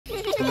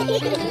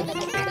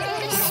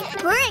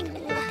Spring.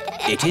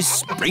 It is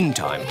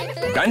springtime.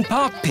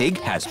 Grandpa Pig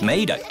has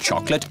made a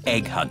chocolate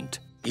egg hunt.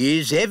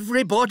 Is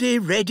everybody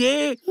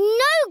ready?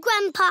 No,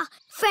 Grandpa.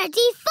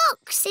 Freddy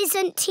Fox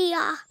isn't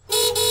here.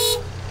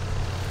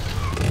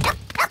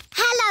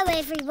 Hello,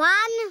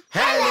 everyone.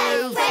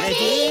 Hello,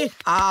 Freddy.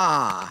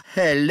 Ah,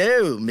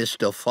 hello,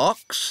 Mr.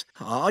 Fox.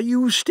 Are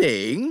you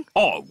staying?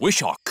 I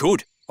wish I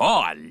could.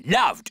 I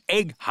loved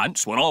egg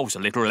hunts when I was a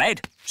little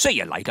lad. See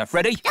you later,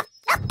 Freddy.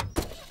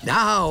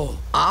 Now,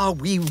 are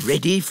we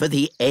ready for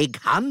the egg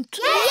hunt?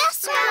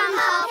 Yes,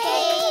 Grandpa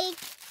Pig.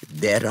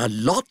 There are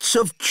lots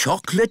of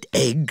chocolate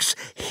eggs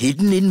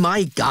hidden in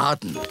my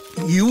garden.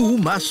 You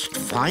must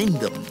find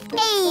them.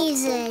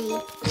 Easy.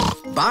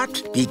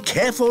 But be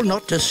careful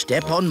not to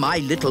step on my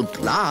little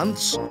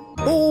plants.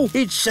 Oh,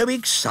 it's so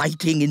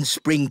exciting in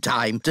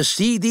springtime to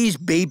see these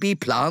baby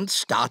plants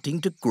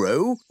starting to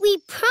grow. We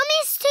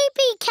promise to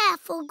be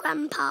careful,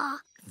 Grandpa.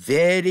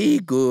 Very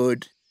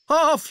good.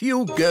 Off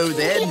you go,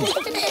 then.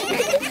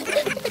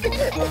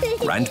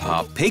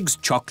 Grandpa Pig's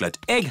chocolate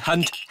egg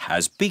hunt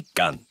has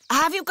begun.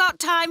 Have you got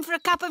time for a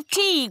cup of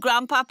tea,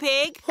 Grandpa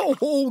Pig?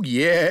 Oh,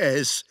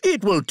 yes.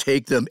 It will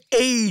take them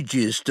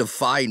ages to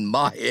find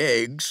my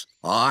eggs.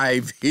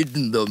 I've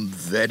hidden them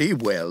very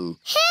well.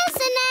 Here's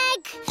an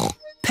egg.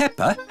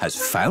 Peppa has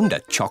found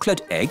a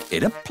chocolate egg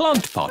in a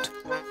plant pot.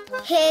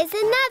 Here's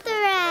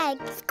another egg.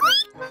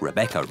 Squeak.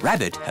 Rebecca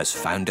Rabbit has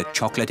found a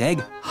chocolate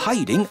egg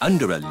hiding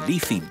under a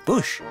leafy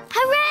bush.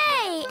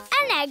 Hooray!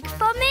 An egg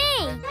for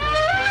me.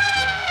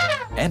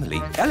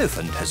 Emily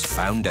Elephant has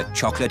found a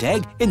chocolate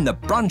egg in the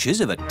branches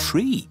of a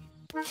tree.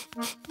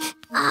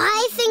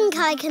 I think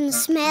I can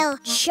smell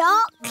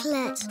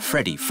chocolate.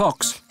 Freddy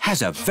Fox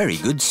has a very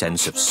good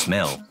sense of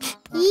smell.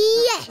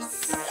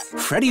 Yes.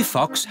 Freddy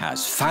Fox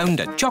has found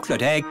a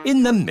chocolate egg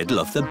in the middle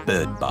of the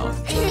bird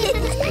bath.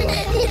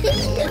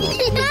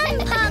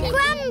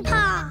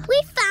 Grandpa,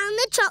 we found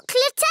the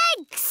chocolate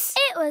eggs.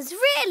 It was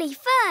really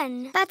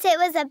fun. But it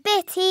was a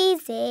bit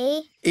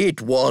easy.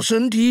 It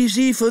wasn't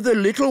easy for the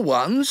little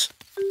ones.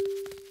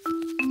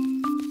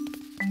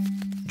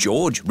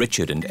 George,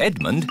 Richard and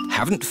Edmund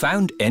haven't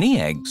found any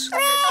eggs.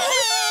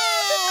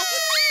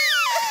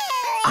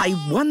 I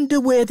wonder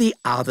where the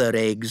other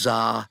eggs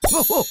are.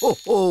 Ho, ho, ho,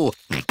 ho.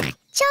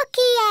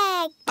 Chocky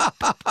egg.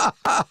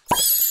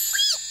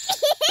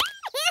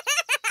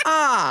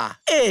 Ah,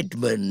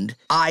 Edmund,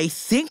 I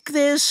think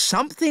there's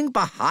something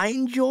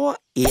behind your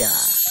ear.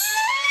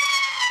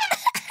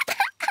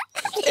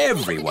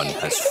 Everyone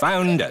has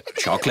found a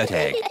chocolate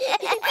egg.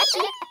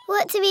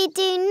 What do we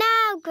do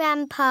now,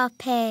 Grandpa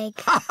Pig?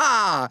 Ha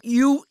ha!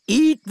 You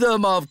eat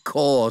them, of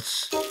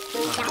course.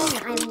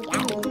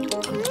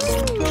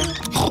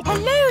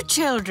 Hello,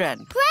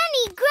 children.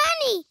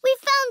 Granny, we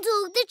found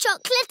all the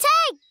chocolate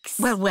eggs.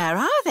 Well, where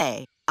are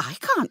they? I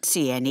can't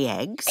see any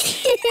eggs.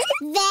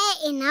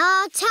 They're in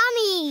our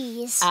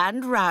tummies.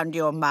 And round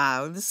your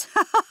mouths.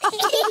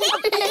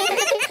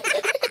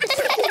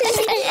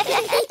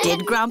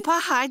 Did Grandpa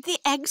hide the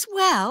eggs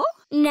well?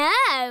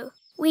 No.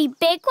 We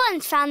big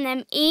ones found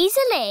them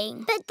easily.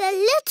 But the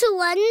little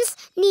ones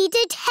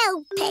needed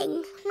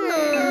helping.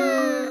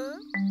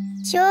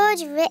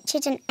 George,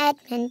 Richard and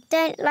Edmund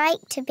don't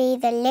like to be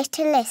the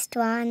littlest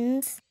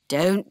ones.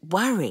 Don't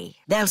worry.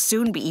 There'll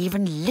soon be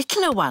even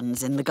littler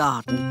ones in the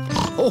garden.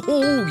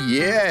 Oh,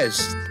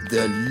 yes,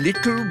 the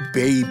little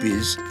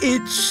babies.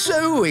 It's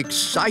so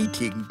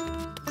exciting.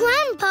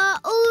 Grandpa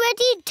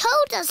already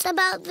told us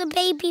about the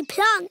baby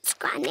plants,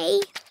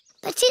 Granny.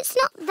 But it's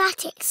not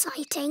that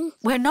exciting.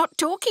 We're not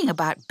talking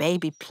about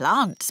baby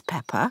plants,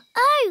 Peppa.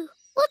 Oh,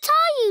 what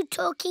are you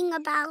talking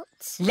about?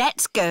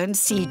 Let's go and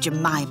see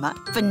Jemima,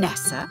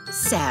 Vanessa,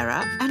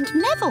 Sarah and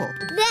Neville.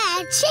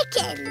 They're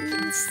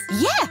chickens.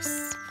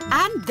 Yes,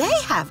 and they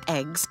have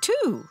eggs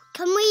too.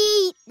 Can we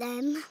eat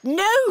them?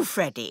 No,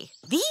 Freddy.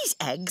 These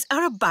eggs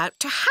are about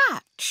to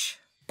hatch.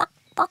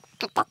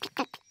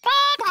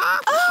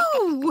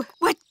 Oh,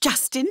 we're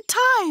just in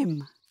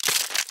time.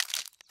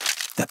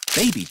 The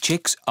baby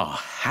chicks are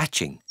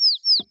hatching.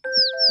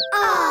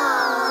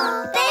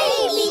 Aww,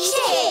 baby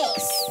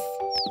chicks!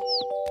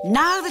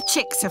 Now the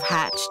chicks have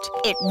hatched,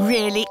 it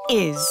really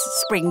is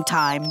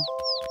springtime.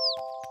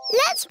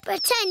 Let's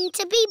pretend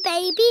to be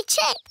baby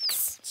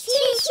chicks.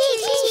 Cheep, cheep,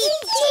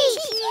 cheep,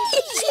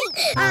 cheep,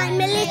 cheep.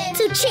 I'm a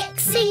little chick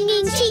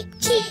singing cheep,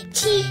 cheep,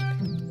 cheep.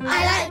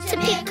 I like to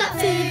pick up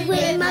food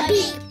with my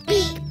beak,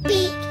 beak,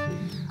 beak.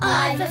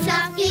 I've a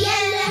fluffy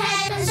yellow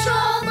head and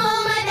straw for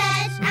my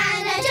bed,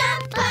 and I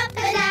jump up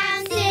and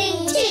down,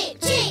 sing cheep,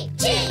 cheep,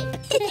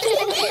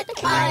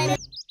 cheep. I'm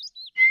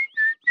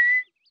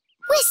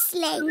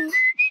whistling.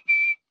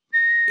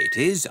 It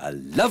is a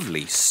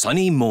lovely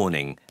sunny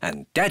morning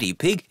and Daddy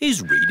Pig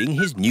is reading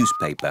his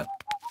newspaper.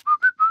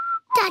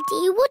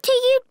 Daddy, what are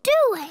you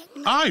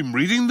doing? I'm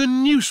reading the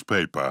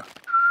newspaper.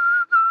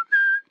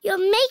 You're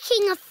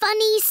making a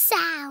funny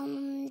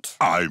sound.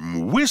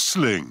 I'm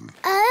whistling.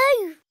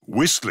 Oh,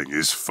 Whistling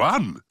is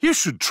fun. You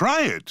should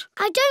try it.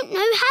 I don't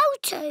know how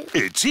to.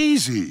 It's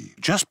easy.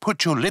 Just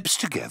put your lips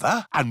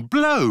together and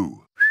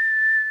blow.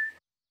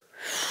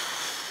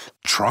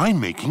 Try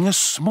making a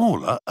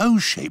smaller O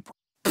shape.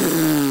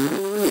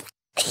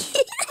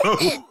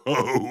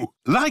 Oh,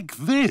 like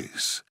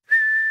this.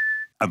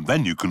 And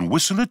then you can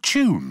whistle a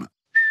tune.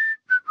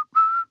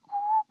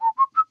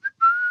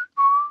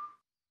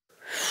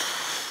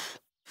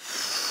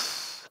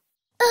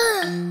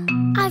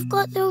 I've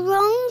got the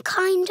wrong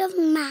kind of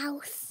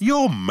mouth.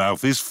 Your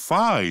mouth is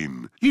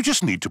fine. You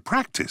just need to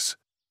practice.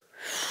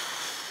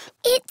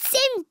 It's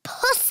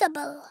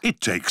impossible. It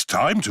takes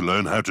time to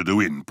learn how to do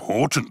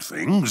important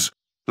things,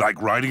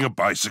 like riding a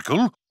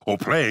bicycle or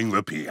playing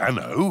the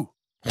piano.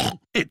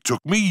 It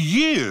took me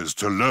years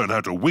to learn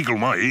how to wiggle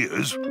my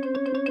ears.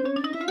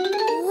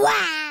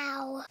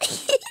 Wow!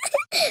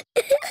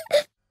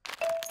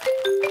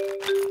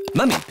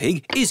 Mummy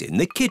Pig is in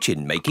the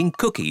kitchen making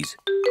cookies.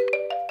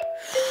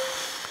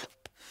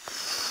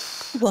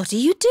 What are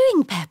you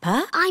doing,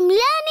 Peppa? I'm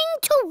learning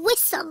to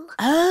whistle.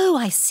 Oh,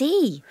 I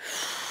see.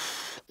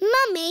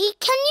 Mummy,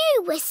 can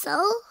you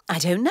whistle? I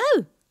don't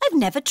know. I've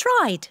never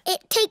tried.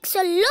 It takes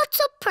a lot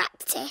of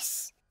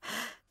practice.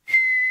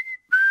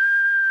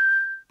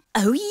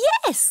 Oh,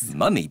 yes!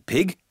 Mummy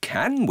Pig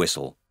can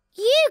whistle.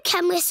 You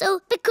can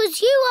whistle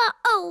because you are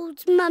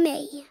old,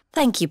 Mummy.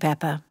 Thank you,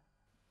 Peppa.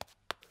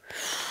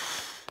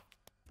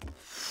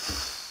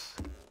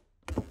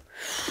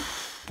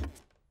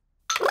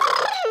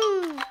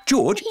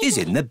 George is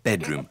in the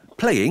bedroom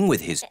playing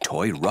with his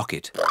toy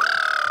rocket.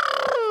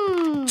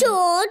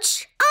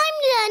 George, I'm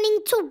learning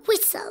to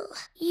whistle.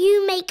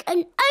 You make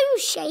an O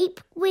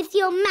shape with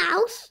your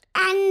mouth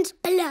and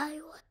blow.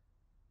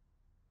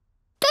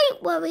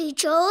 Don't worry,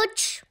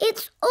 George.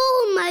 It's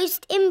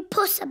almost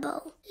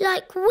impossible,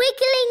 like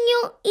wiggling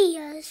your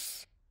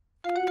ears.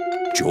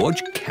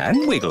 George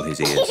can wiggle his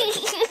ears.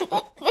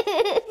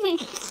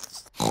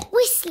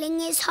 Whistling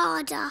is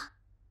harder.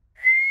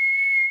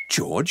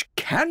 George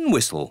can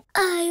whistle.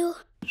 Oh.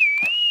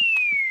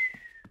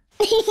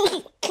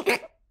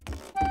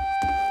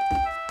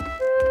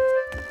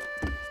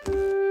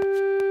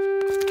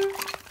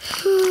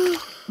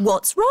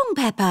 What's wrong,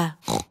 Peppa?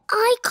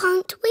 I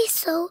can't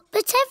whistle,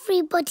 but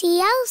everybody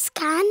else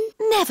can.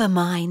 Never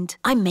mind.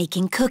 I'm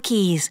making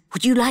cookies.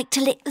 Would you like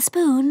to lick the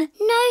spoon?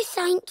 No,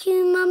 thank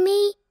you,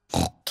 Mummy.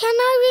 Can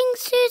I ring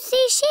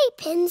Susie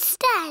Sheep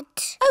instead?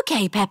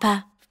 OK,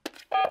 Peppa.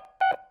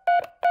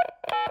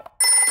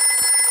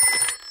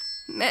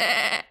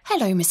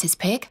 Hello, Mrs.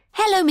 Pig.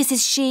 Hello,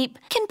 Mrs. Sheep.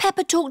 Can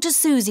Peppa talk to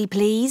Susie,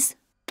 please?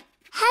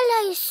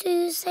 Hello,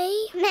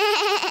 Susie.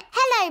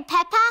 Hello,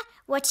 Peppa.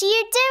 What are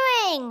you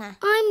doing?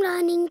 I'm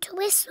learning to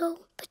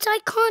whistle, but I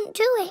can't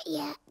do it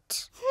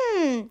yet.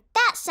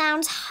 That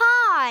sounds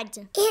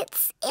hard.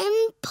 It's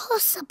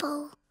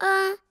impossible.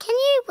 Can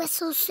you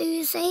whistle,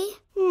 Susie?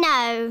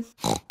 No.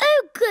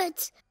 Oh, good.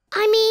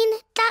 I mean,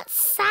 that's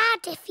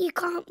sad if you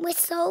can't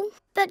whistle,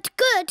 but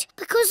good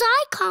because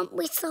I can't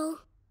whistle.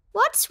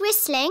 What's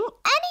whistling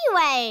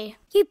anyway?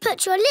 You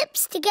put your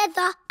lips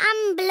together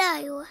and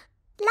blow.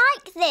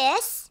 Like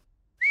this?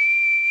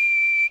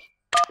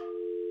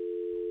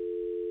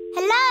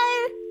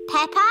 Hello,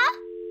 Peppa?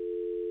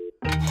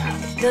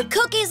 The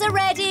cookies are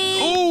ready.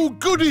 Oh,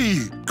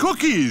 goody!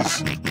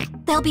 Cookies!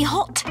 They'll be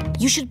hot.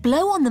 You should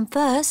blow on them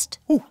first.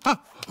 Oh,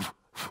 ah.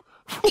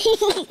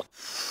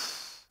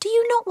 Do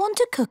you not want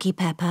a cookie,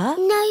 Peppa?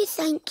 No,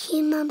 thank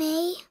you,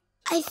 Mummy.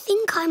 I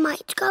think I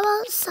might go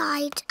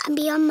outside and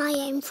be on my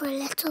own for a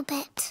little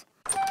bit.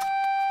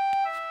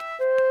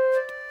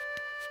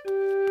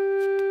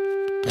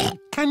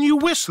 Can you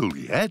whistle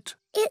yet?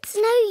 It's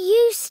no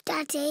use,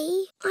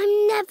 Daddy.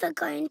 I'm never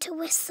going to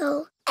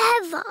whistle,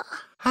 ever.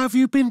 Have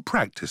you been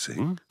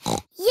practicing?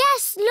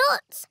 Yes,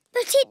 lots,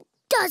 but it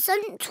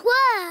doesn't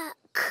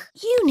work.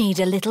 You need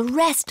a little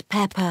rest,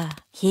 Peppa.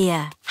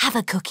 Here, have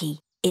a cookie.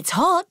 It's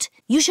hot.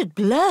 You should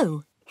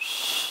blow.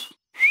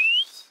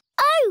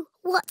 Oh,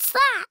 what's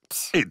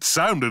that? It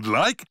sounded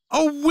like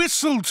a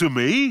whistle to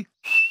me.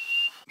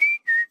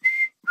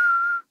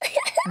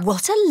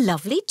 What a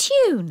lovely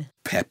tune.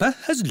 Peppa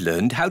has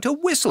learned how to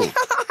whistle.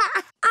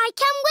 I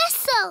can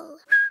whistle.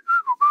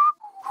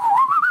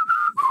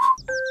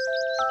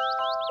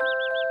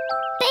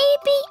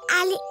 Baby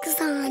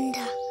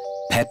Alexander.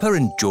 Peppa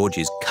and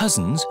George's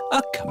cousins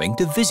are coming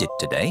to visit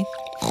today.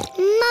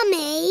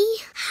 Mummy,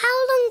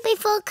 how long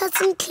before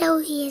Cousin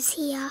Chloe is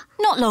here?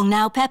 Not long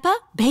now, Peppa.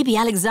 Baby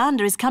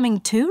Alexander is coming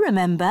too,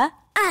 remember?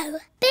 Oh,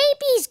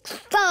 babies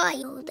cry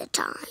all the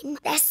time.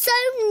 They're so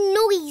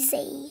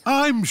noisy.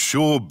 I'm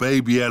sure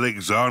baby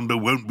Alexander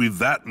won't be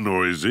that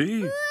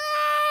noisy.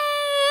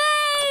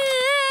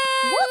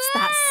 What's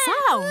that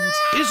sound?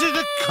 Is it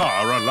a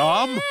car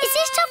alarm? Is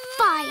it a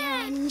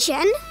fire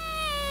engine?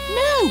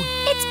 No,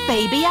 it's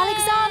Baby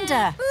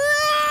Alexander.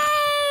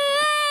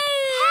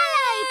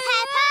 Hello,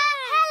 Peppa.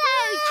 Hello,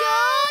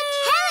 George.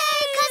 Hello,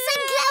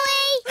 Cousin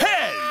Chloe.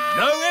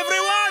 Hello,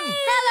 everyone!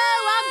 Hello,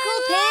 Uncle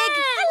Pig.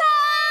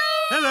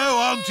 Hello,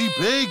 Auntie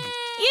Pig.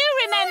 You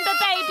remember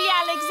Baby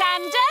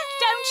Alexander,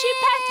 don't you,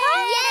 Peppa?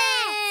 Yes.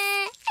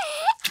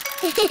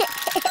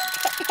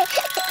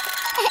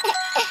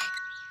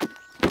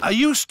 Are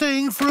you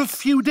staying for a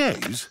few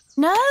days?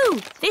 No,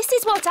 this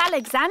is what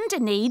Alexander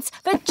needs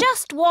for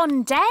just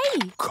one day.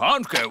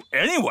 Can't go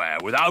anywhere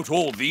without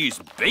all these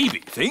baby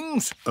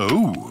things.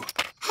 Oh.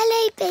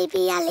 Hello,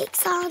 baby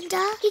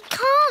Alexander. He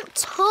can't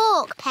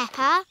talk,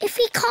 Peppa. If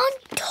he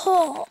can't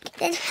talk,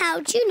 then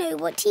how do you know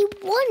what he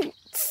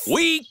wants?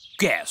 We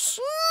guess.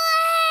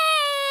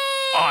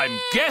 I'm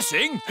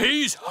guessing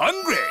he's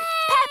hungry.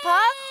 Peppa,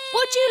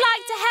 would you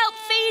like to help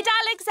feed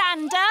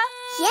Alexander?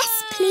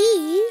 Yes,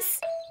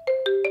 please.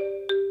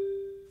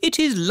 It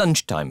is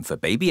lunchtime for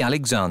baby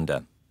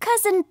Alexander.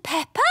 Cousin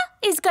Peppa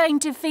is going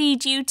to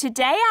feed you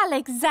today,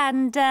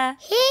 Alexander.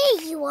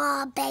 Here you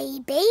are,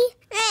 baby.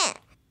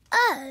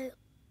 Oh,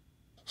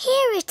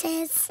 here it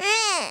is.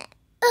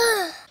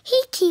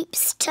 He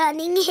keeps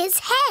turning his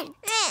head.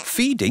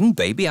 Feeding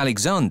baby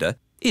Alexander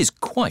is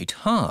quite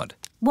hard.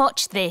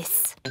 Watch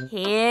this.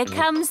 Here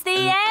comes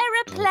the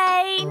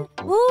aeroplane.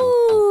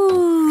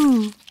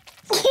 Woo!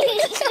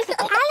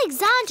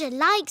 Alexander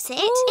likes it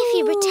if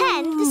you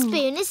pretend the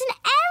spoon is an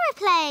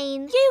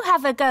aeroplane. You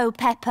have a go,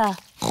 Peppa.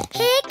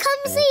 Here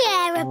comes the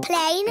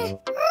aeroplane.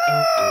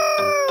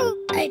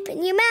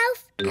 Open your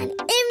mouth and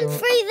in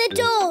through the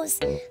doors.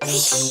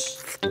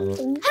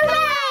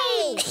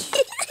 Hooray!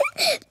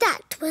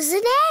 That was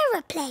an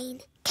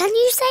aeroplane. Can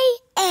you say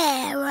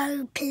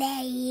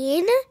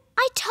aeroplane?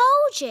 I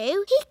told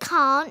you he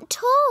can't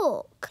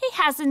talk. He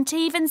hasn't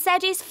even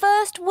said his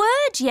first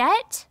word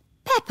yet.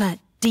 Peppa,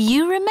 do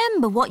you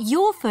remember what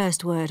your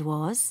first word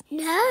was?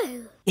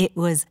 No. It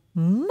was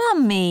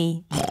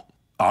Mummy.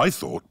 I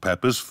thought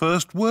Peppa's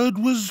first word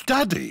was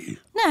Daddy.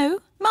 No,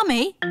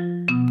 Mummy.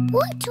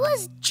 What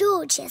was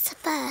George's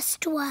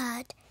first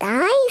word?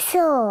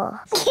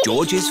 Dinosaur.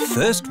 George's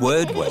first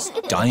word was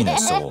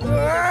dinosaur.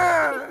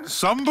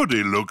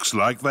 Somebody looks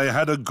like they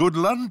had a good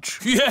lunch.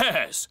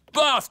 Yes,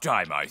 bath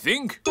time, I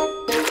think.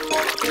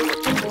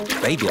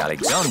 Baby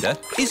Alexander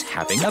is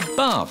having a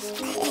bath.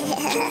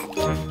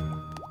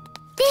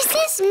 This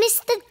is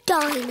Mr.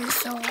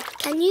 Dinosaur.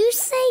 Can you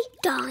say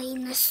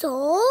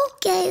dinosaur?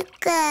 Go,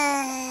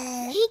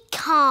 go. He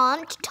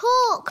can't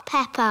talk,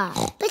 Peppa.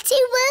 But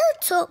he will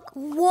talk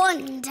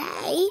one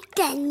day.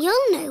 Then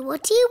you'll know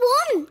what he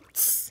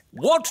wants.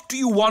 What do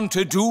you want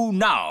to do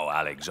now,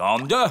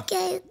 Alexander?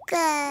 Go, go.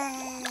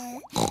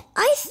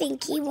 I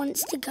think he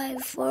wants to go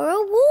for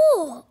a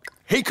walk.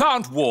 He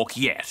can't walk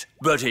yet,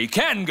 but he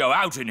can go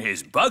out in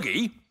his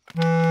buggy.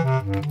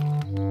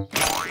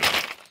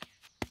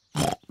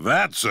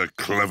 That's a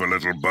clever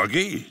little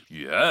buggy.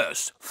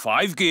 Yes,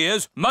 5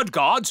 gears,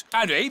 mudguards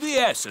and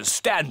ABS as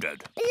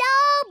standard.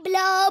 Blah,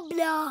 blah,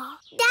 blah.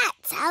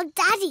 That's how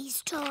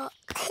daddies talk.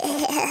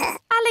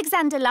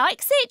 Alexander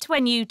likes it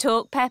when you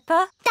talk,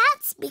 Peppa.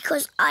 That's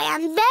because I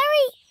am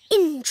very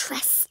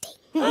interesting.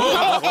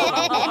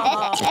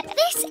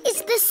 This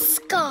is the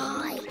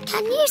sky.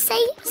 Can you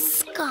say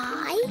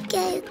sky?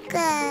 Go,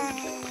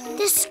 go.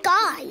 The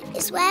sky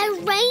is where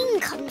rain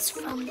comes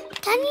from.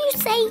 Can you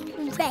say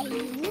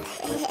rain?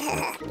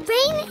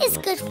 Rain is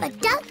good for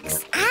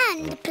ducks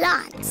and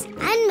plants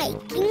and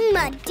making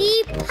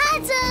muddy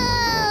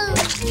puddles.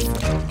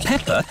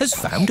 Peppa has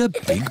found a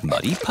big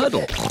muddy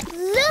puddle.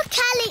 Look,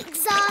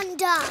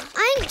 Alexander.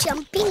 I'm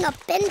jumping up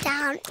and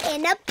down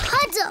in a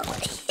puddle.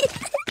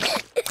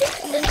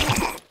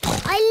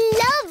 I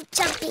love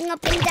jumping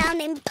up and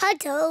down in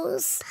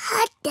puddles.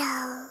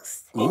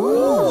 Puddles.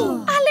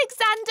 Ooh.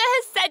 Alexander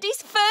has said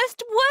his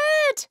first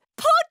word.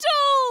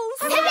 Puddles!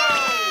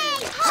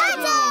 Hooray!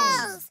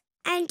 Puddles!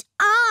 And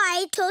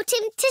I taught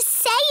him to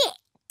say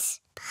it.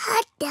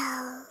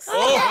 Puddles.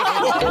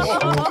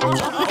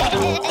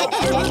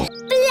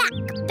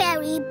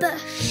 Blackberry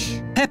bush.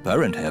 Peppa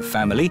and her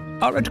family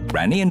are at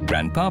Granny and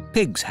Grandpa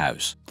Pig's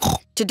house.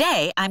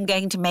 Today I'm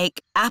going to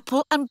make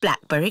apple and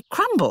blackberry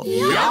crumble.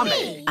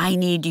 Yummy! I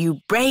need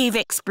you brave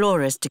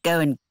explorers to go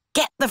and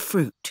get the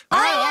fruit.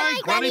 Aye,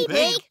 aye, Granny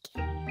Pig.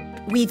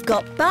 We've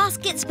got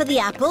baskets for the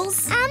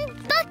apples.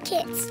 And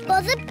buckets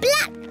for the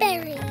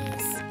blackberries.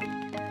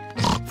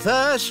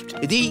 First,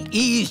 the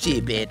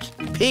easy bit,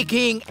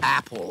 picking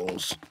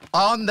apples.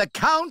 On the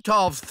count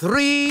of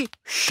 3,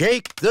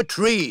 shake the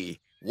tree.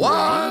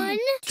 1,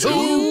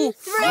 2,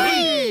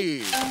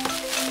 3.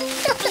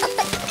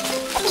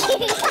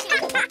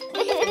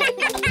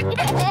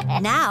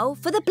 Now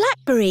for the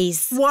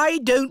blackberries. Why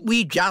don't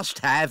we just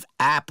have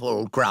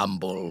apple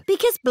crumble?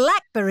 Because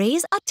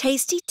blackberries are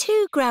tasty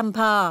too,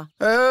 Grandpa.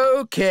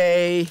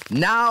 OK,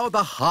 now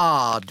the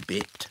hard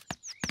bit.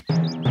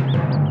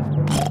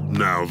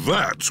 Now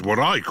that's what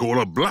I call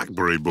a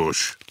blackberry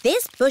bush.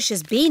 This bush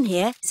has been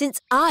here since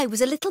I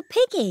was a little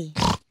piggy.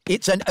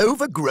 It's an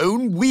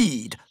overgrown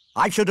weed.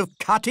 I should have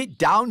cut it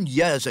down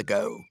years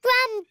ago.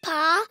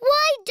 Grandpa,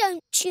 why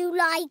don't you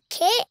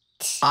like it?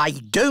 I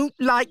don't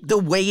like the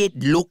way it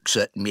looks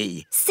at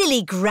me.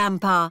 Silly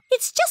Grandpa.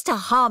 It's just a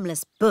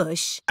harmless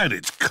bush. And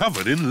it's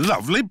covered in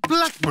lovely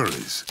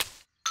blackberries.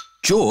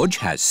 George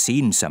has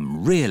seen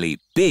some really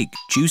big,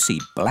 juicy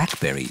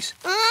blackberries.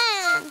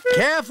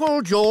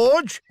 Careful,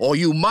 George, or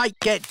you might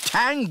get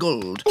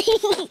tangled.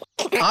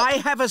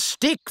 I have a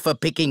stick for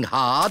picking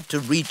hard to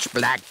reach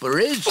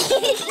blackberries.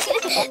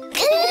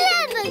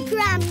 Clever,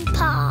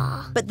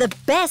 Grandpa. But the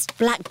best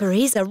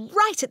blackberries are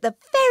right at the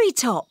very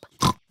top.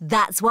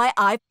 That's why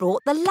I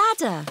brought the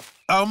ladder.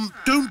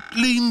 Don't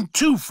lean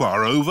too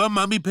far over,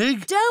 Mummy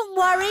Pig. Don't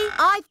worry,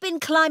 I've been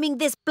climbing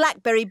this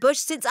blackberry bush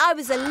since I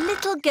was a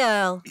little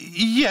girl.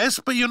 Yes,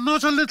 but you're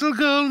not a little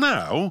girl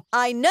now.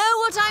 I know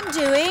what I'm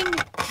doing.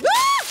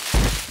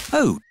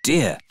 Oh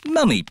dear,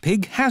 Mummy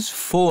Pig has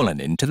fallen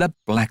into the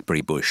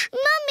blackberry bush.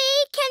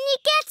 Mummy, can you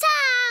get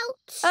out?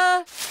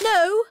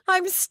 No,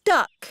 I'm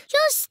stuck.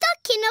 You're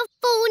stuck in a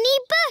thorny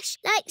bush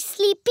like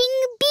Sleeping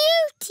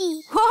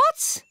Beauty.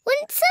 What?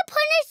 Once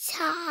upon a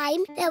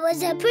time, there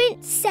was a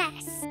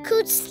princess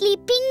called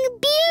Sleeping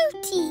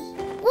Beauty.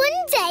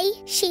 One day,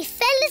 she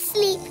fell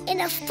asleep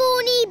in a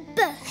thorny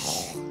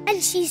bush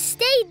and she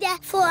stayed there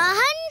for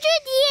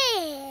 100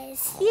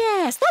 years.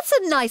 Yes, that's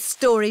a nice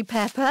story,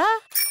 Peppa.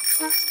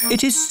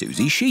 It is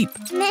Susie Sheep.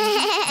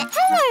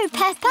 Hello,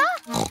 Peppa.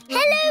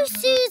 Hello,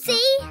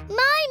 Susie.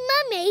 My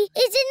mummy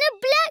is in a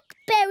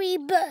blackberry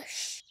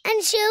bush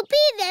and she'll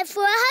be there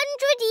for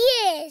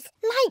 100 years.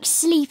 Like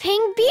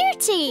Sleeping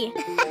Beauty.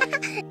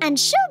 And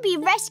she'll be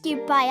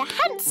rescued by a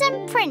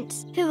handsome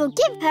prince who will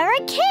give her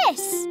a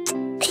kiss.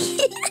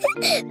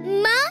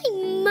 My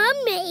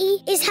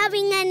mummy is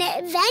having an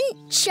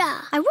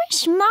adventure. I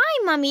wish my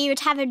mummy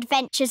would have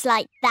adventures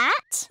like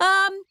that.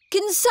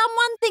 Can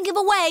someone think of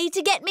a way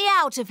to get me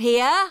out of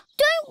here?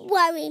 Don't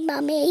worry,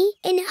 Mummy.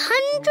 In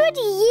 100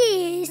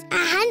 years, a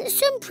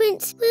handsome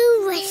prince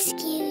will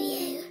rescue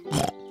you.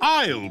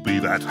 I'll be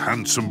that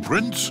handsome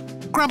prince.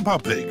 Grandpa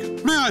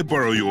Pig, may I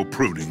borrow your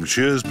pruning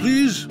shears,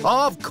 please?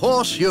 Of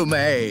course you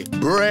may,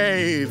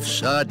 brave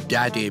Sir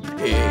Daddy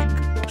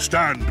Pig.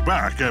 Stand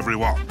back,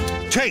 everyone.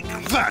 Take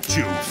that,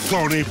 you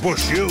thorny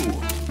bush, you!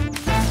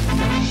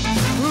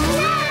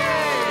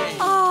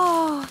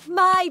 Oh,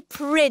 my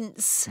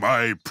prince.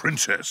 My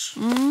princess.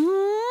 You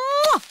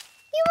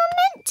were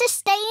meant to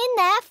stay in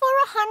there for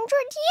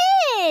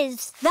 100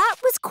 years. That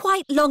was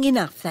quite long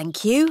enough,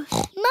 thank you.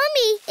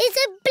 Mummy is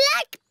a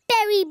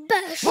blackberry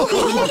bush.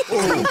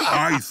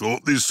 I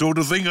thought this sort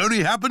of thing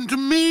only happened to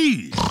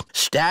me.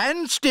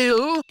 Stand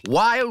still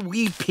while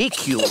we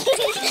pick you.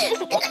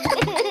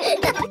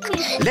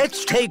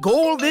 Let's take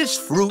all this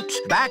fruit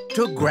back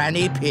to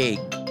Granny Pig.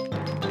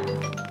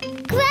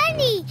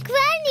 Granny,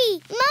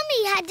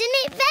 Mummy had an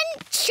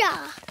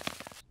adventure.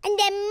 And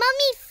then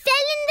Mummy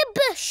fell in the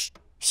bush.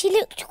 She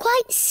looked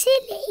quite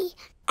silly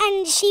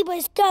and she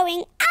was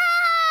going,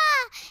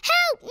 "Ah!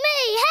 Help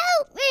me,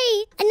 help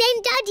me!" And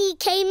then Daddy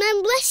came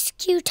and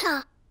rescued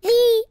her.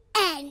 The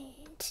end.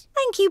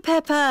 Thank you,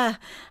 Peppa.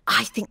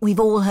 I think we've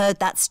all heard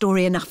that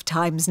story enough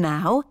times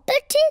now.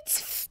 But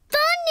it's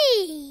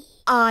funny.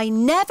 I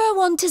never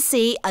want to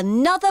see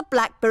another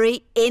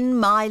blackberry in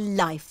my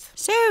life.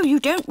 So you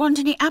don't want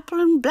any apple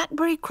and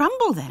blackberry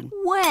crumble then?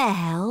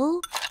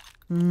 Well,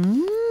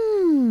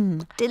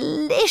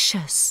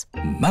 delicious.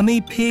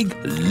 Mummy Pig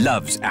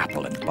loves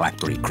apple and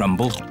blackberry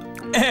crumble.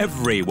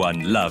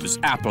 Everyone loves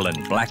apple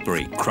and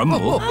blackberry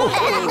crumble.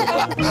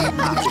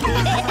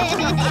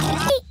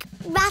 Tick,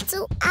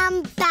 rattle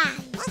and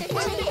bang.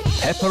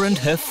 Peppa and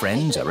her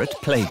friends are at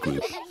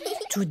playgroup.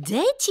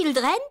 Today,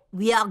 children,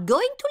 we are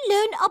going to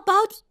learn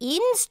about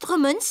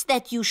instruments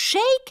that you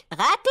shake,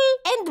 rattle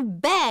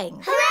and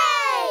bang.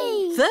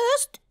 Hooray!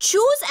 First,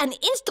 choose an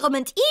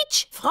instrument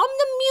each from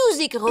the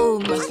music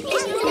room.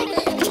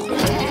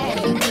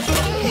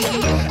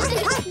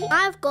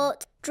 I've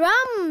got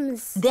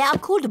drums. They are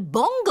called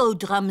bongo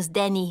drums,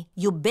 Danny.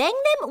 You bang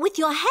them with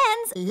your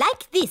hands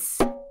like this.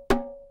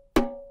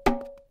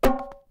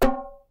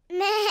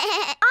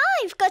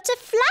 I've got a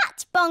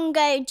flat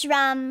bongo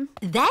drum.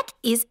 That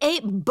is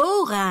a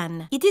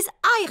boran. It is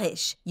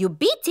Irish. You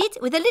beat it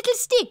with a little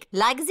stick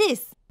like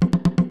this.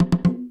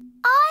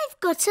 I've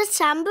got a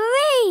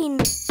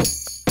tambourine.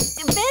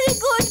 Very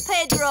good,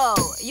 Pedro.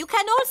 You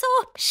can also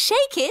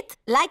shake it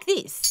like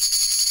this.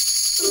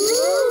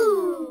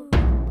 Ooh.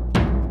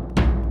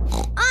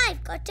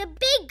 I've got a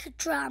big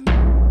drum.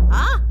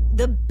 Ah,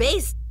 the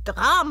bass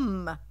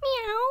drum.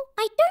 Meow.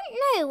 I don't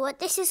know what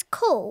this is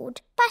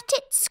called, but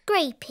it's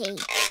scrapey.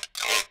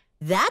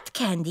 That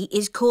candy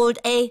is called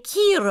a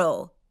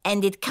hero,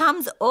 and it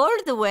comes all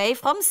the way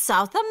from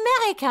South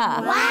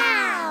America.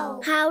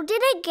 Wow! How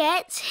did it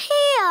get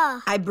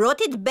here? I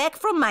brought it back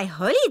from my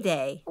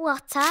holiday.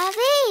 What are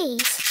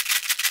these?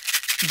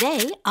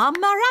 They are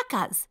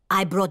maracas.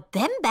 I brought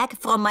them back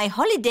from my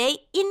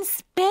holiday in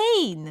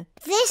Spain.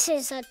 This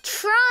is a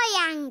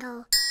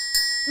triangle.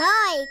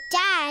 My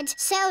dad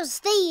sells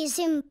these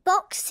in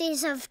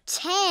boxes of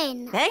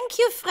 10. Thank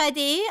you,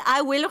 Freddie.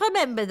 I will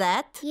remember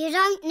that. You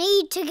don't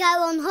need to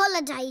go on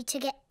holiday to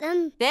get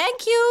them.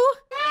 Thank you.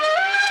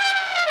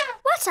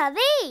 What are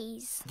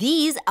these?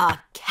 These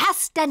are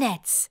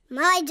castanets.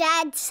 My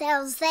dad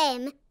sells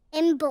them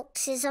in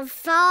boxes of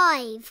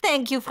 5.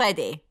 Thank you,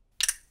 Freddie.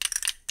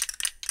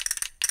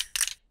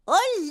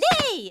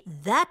 Olé!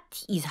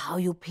 That is how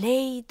you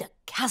play the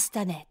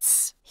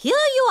castanets. Here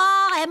you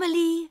are,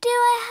 Emily. Do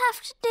I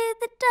have to do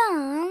the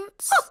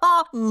dance?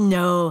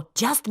 No,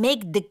 just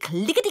make the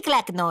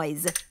clickety-clack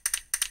noise.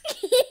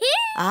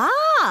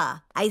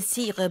 I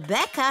see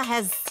Rebecca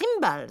has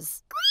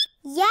cymbals.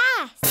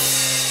 Yes.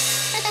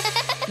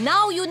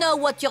 Now you know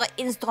what your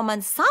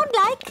instruments sound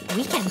like.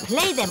 We can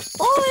play them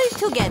all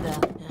together.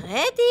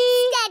 Ready?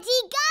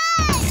 Steady,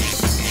 go!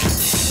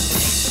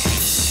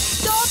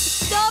 Stop,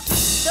 stop,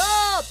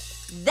 stop!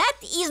 That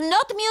is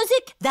not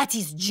music. That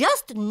is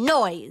just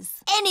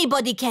noise.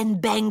 Anybody can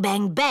bang,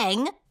 bang,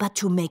 bang. But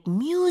to make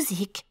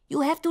music,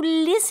 you have to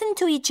listen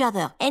to each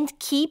other and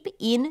keep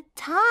in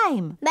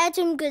time.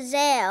 Madam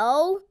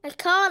Gazelle, I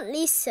can't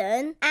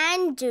listen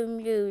and do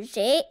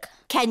music.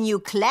 Can you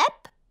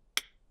clap?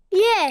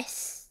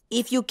 Yes.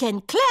 If you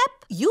can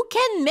clap, you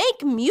can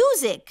make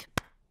music.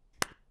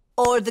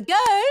 All the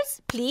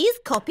girls, please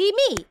copy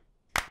me.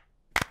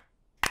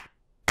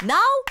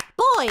 Now,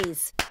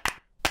 boys.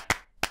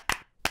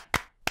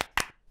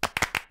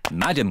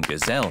 Madam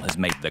Gazelle has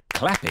made the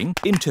clapping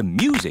into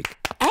music.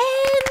 And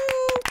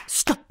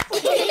stop.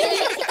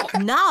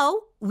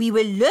 Now, we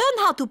will learn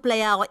how to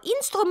play our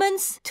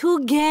instruments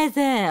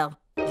together.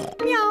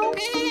 Meow.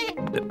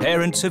 The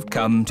parents have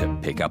come to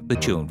pick up the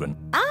children.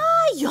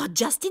 You're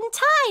just in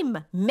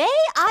time. May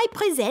I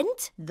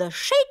present the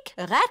Shake,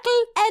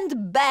 Rattle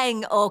and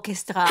Bang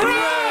Orchestra.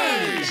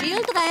 Hooray!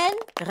 Children,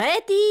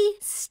 ready,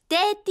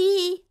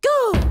 steady,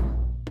 go!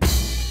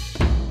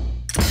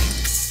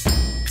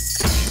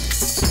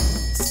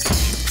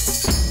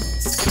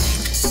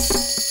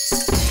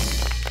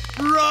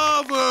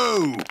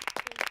 Bravo!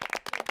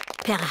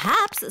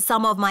 Perhaps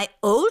some of my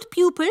old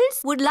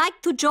pupils would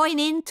like to join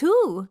in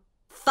too.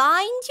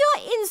 Find your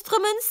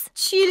instruments,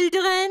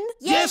 children.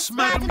 Yes,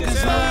 Madam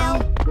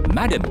Gazelle.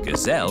 Madam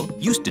Gazelle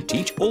used to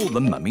teach all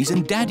the mummies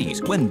and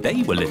daddies when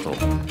they were little.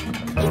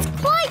 It's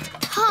quite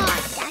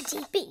hard,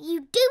 Daddy, but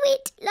you do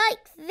it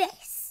like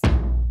this.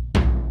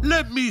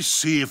 Let me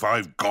see if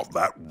I've got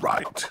that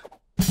right.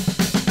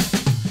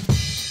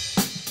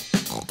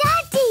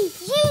 Daddy,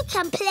 you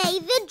can play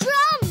the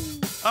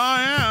drums.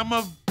 I am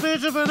a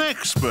bit of an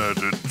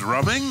expert at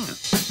drumming.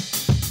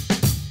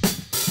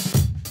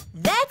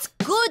 That's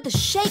good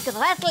shake,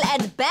 rattle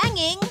and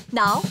banging.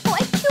 Now for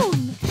a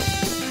tune.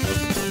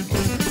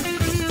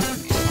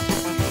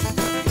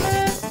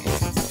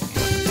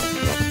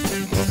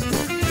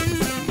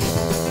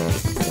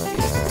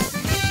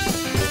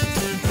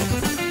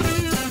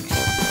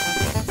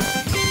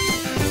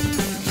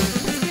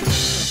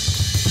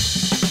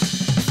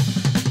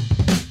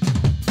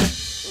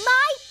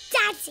 My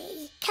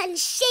daddy can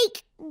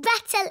shake,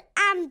 rattle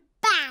and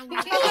bang.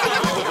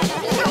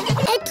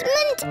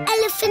 Edmund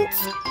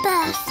Elephant's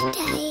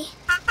birthday.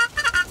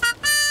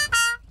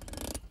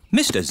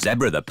 Mr.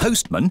 Zebra the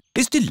postman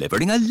is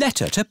delivering a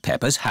letter to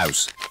Peppa's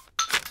house.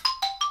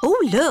 Oh,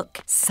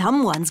 look.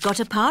 Someone's got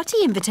a party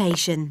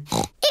invitation.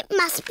 It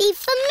must be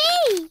for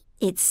me.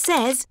 It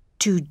says,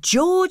 to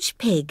George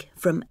Pig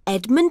from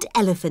Edmund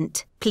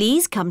Elephant.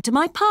 Please come to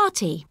my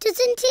party.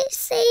 Doesn't it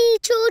say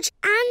George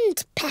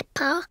and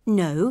Peppa?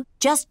 No,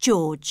 just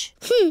George.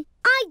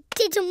 I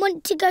didn't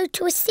want to go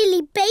to a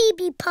silly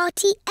baby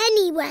party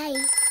anyway.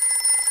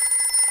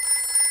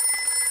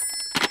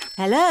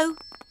 Hello?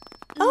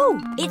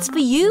 Oh, it's for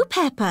you,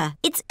 Peppa.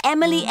 It's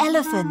Emily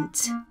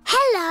Elephant.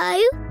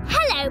 Hello.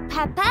 Hello,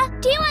 Peppa.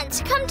 Do you want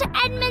to come to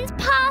Edmund's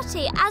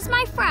party as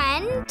my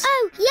friend?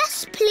 Oh,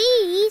 yes,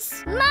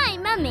 please. My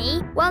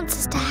mummy wants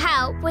us to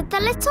help with the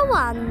little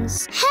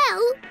ones.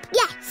 Help?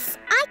 Yes,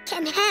 I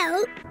can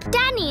help.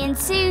 Danny and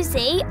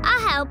Susie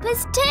are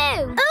helpers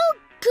too. Oh,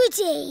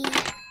 goody.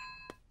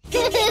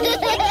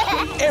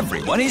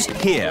 Everyone is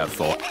here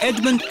for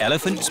Edmund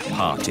Elephant's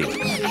party.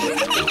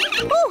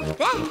 Oh,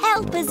 the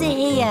helpers are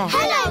here.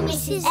 Hello,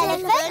 Mrs.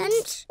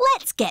 Elephant.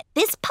 Let's get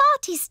this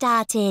party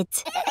started.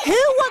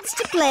 Who wants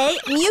to play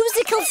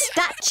musical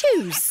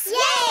statues?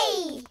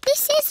 Yay!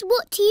 This is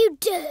what you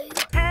do.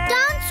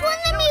 Dance when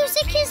the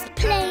music is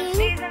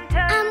playing,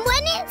 and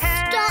when it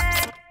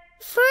stops,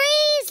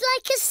 freeze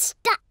like a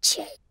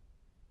statue.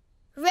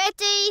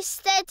 Ready,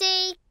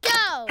 steady,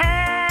 go!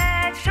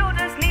 Head,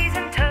 shoulders, knees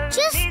and toes.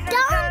 Just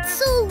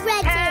dance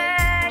already.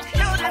 Head,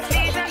 shoulders,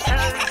 knees and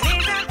toes,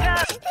 knees and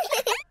toes.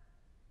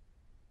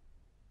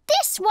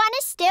 This one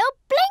is still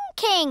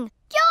blinking.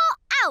 You're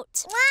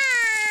out.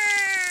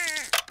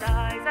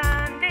 Eyes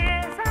and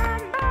ears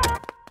and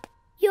mouth.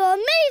 You're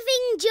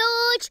moving,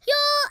 George.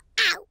 You're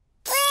out.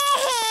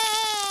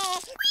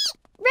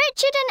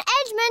 Richard and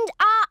Edmund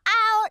are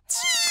out.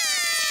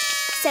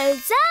 So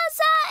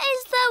Zaza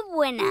is the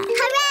winner.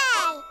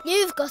 Hooray!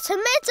 You've got a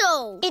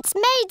medal. It's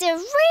made of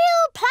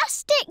real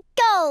plastic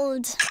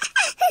gold.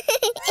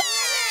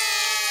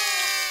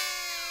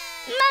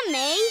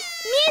 Mummy,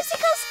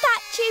 musical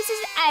statues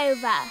is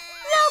over.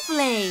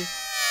 Lovely.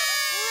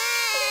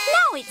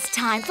 Now it's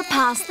time for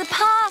Pass the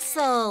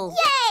Parcel.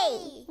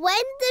 Yay!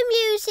 When the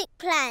music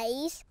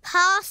plays,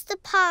 pass the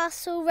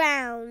parcel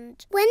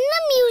round. When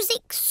the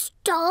music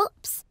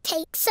stops,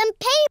 take some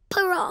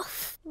paper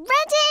off.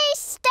 Ready,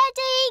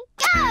 steady,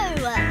 go!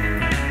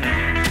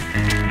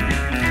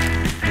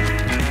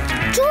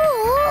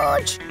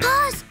 George,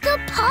 pass the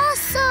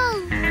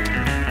parcel.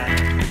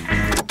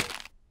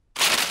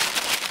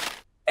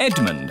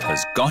 Edmund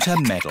has got a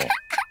medal.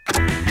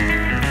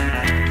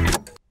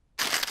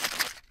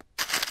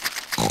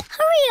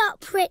 Hurry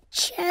up,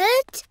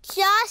 Richard.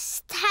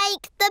 Just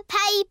take the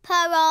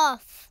paper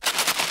off.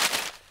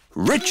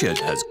 Richard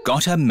has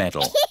got a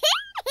medal.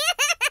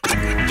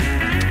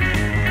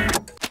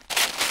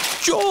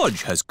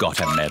 George has got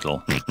a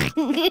medal.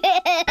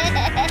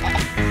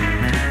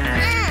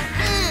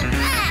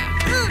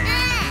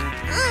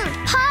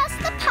 Pass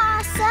the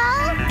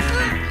parcel.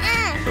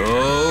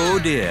 Oh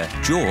dear,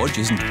 George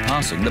isn't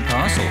passing the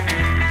parcel.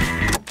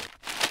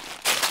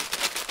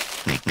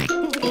 No,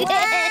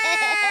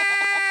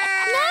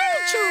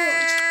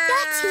 George,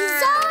 that is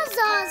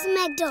Zaza's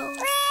medal.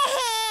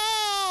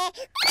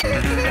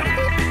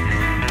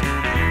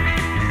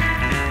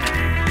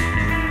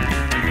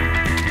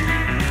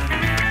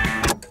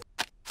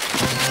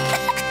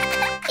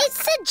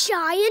 It's a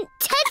giant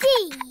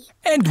teddy.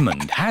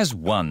 Edmund has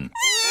won.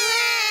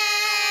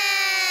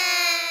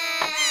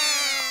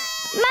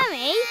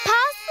 Mummy,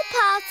 pass the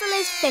parcel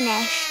is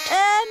finished.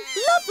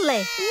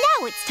 Lovely.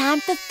 Now it's time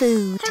for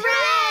food.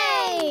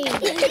 Hooray!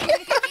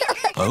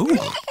 Oh,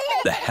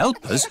 the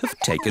helpers have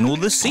taken all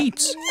the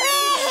seats.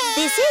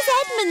 This is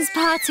Edmund's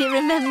party,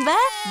 remember?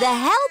 The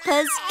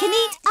helpers can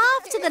eat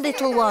after the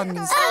little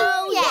ones.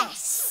 Oh,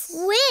 yes.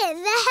 We're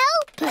the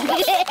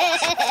helpers.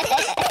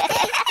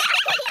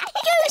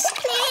 Juice,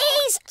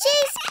 please.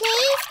 Juice,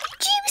 please.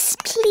 Juice,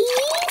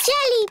 please.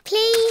 Jelly,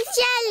 please.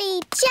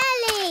 Jelly,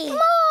 jelly.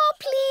 More,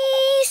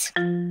 please.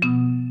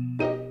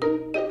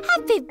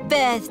 Happy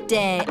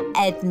birthday,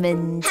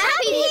 Edmund.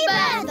 Happy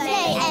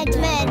birthday,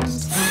 Edmund.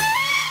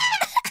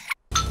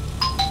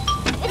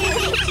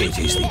 It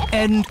is the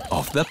end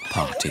of the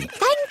party.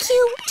 Thank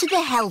you to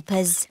the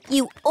helpers.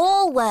 You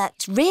all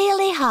worked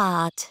really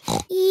hard.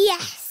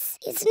 Yes,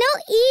 it's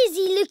not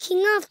easy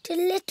looking after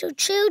little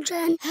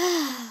children.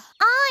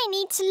 I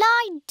need to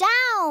lie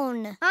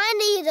down. I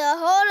need a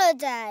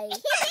holiday.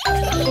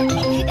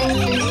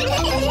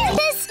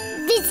 This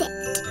visit.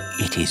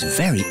 It is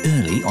very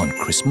early on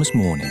Christmas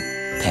morning.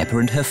 Peppa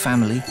and her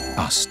family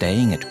are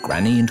staying at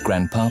Granny and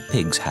Grandpa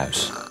Pig's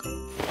house.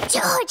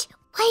 George,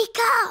 wake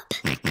up.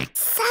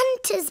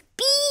 Santa's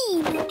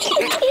bean.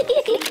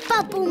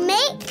 Bubble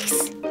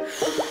mix.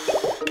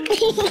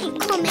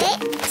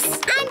 Comics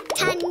and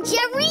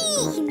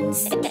tangerines.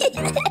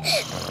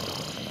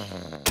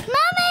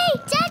 Mummy,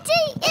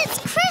 Daddy, it's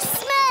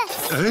Christmas.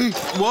 Eh?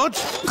 What?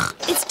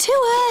 It's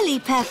too early,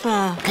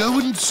 Peppa. Go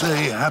and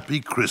say Happy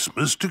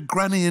Christmas to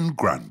Granny and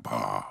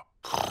Grandpa.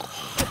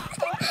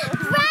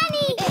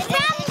 Granny,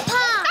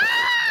 Grandpa.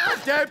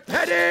 Don't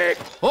panic!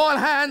 All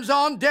hands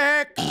on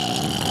deck!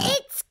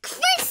 It's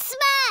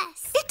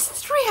Christmas. It's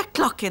 3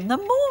 o'clock in the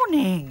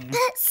morning.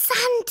 But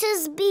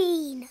Santa's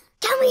been.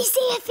 Can we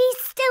see if he's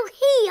still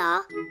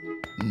here?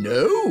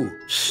 No,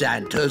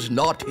 Santa's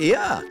not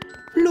here.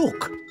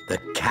 Look, the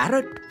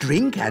carrot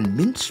drink and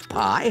mince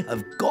pie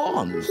have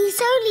gone.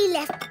 He's only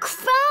left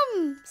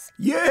crumbs.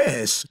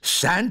 Yes,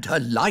 Santa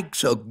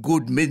likes a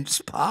good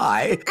mince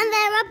pie. And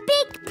there are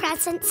big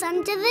presents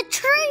under the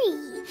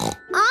tree.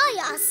 I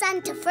asked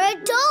Santa for a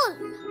doll.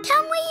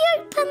 Can we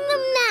open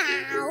them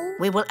now?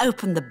 We will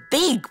open the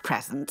big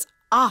presents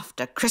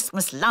after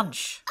Christmas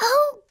lunch.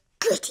 Oh,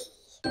 goody.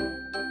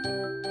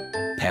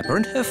 Peppa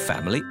and her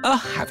family are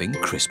having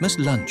Christmas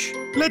lunch.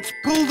 Let's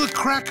pull the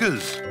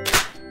crackers.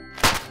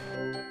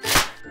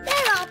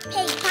 There are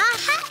paper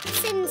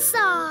hats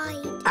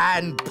inside.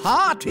 And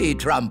party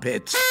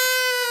trumpets.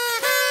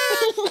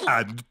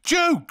 And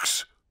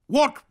jokes.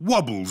 What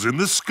wobbles in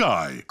the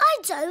sky? I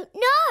don't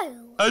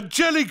know. A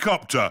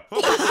jellycopter.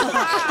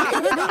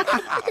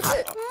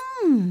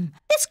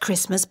 This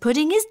Christmas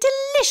pudding is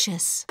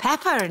delicious.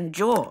 Peppa and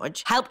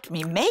George helped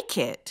me make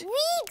it.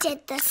 We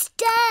did the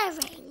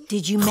stirring.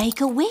 Did you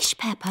make a wish,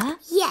 Peppa?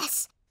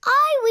 Yes,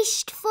 I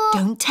wished for...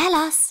 Don't tell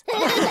us.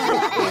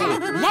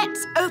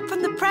 Let's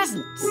open the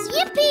presents.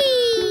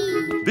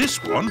 Yippee! This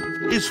one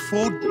is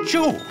for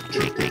George.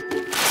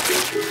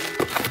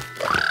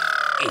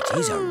 It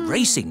is a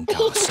racing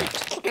car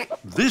set.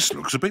 This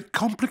looks a bit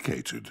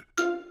complicated.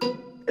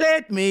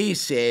 Let me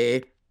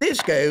see.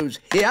 This goes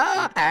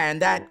here, and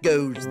that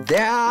goes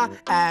there,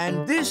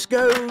 and this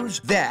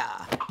goes there.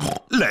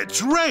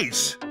 Let's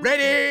race.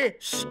 Ready,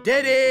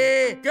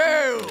 steady,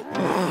 go!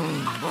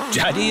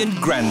 Daddy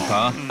and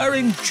Grandpa are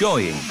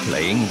enjoying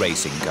playing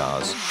racing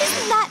cars.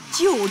 Isn't that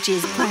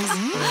George's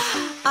present?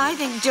 I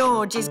think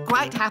George is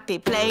quite happy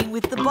playing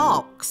with the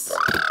box.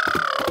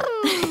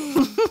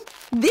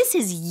 This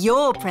is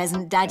your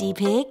present, Daddy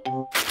Pig.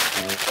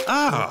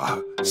 Ah,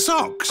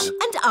 socks.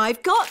 And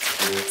I've got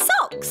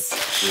socks.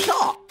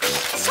 Socks!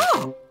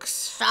 Socks.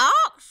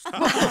 Socks?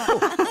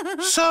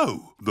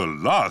 So, the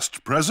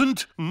last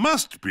present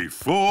must be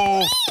for...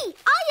 Me!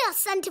 I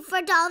asked Santa for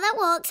a doll that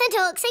walks and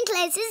talks and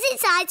closes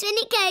its eyes when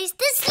it goes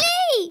to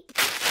sleep.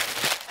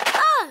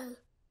 Oh,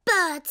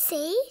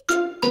 birdseed.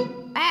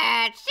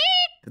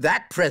 Birdseed?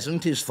 That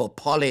present is for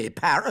Polly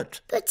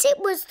Parrot. But it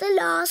was the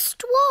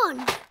last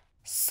one.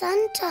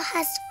 Santa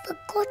has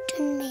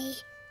forgotten me.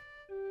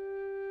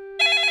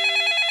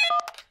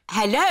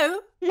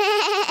 Hello? Can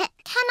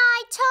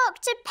I talk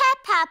to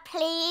Peppa,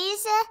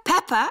 please?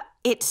 Peppa,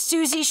 it's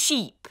Susie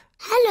Sheep.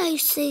 Hello,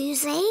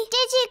 Susie.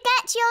 Did you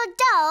get your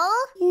doll?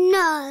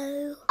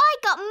 No. I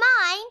got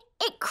mine.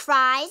 It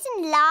cries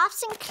and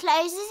laughs and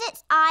closes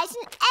its eyes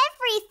and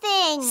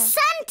everything.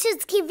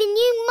 Santa's given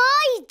you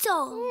my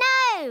doll.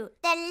 No,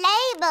 the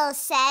label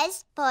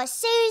says for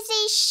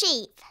Susie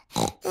Sheep.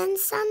 Then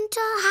Santa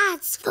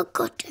has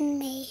forgotten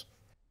me.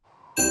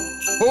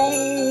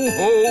 Ho,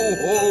 ho,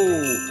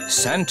 ho!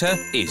 Santa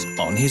is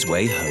on his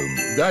way home.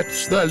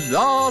 That's the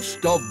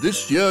last of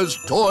this year's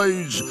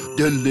toys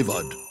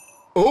delivered.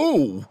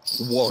 Oh,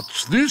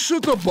 what's this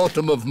at the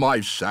bottom of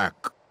my sack?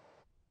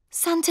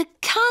 Santa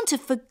can't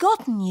have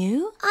forgotten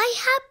you. I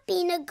have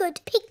been a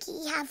good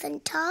piggy,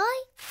 haven't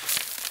I?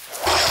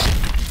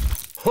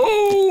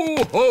 Ho,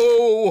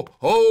 ho,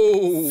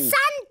 ho!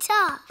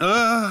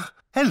 Santa!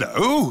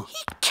 Hello?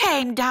 He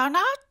came down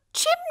our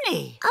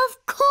chimney.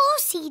 Of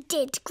course he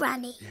did,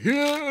 Granny.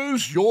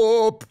 Here's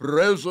your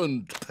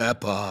present,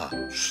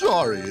 Peppa.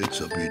 Sorry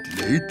it's a bit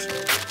late.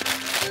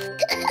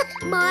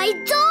 My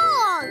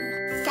doll!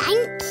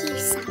 Thank you,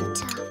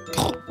 Santa.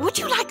 Would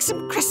you like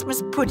some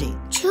Christmas pudding?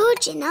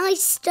 George and I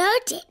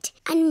stirred it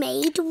and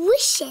made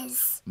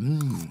wishes.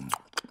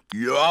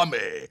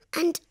 Yummy.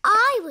 And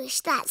I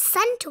wish that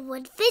Santa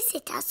would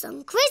visit us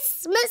on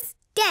Christmas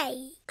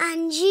Day.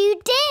 And you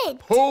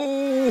did.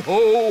 Ho,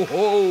 ho,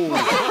 ho!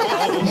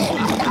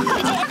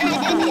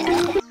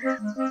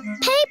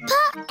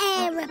 Paper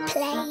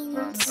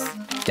aeroplanes.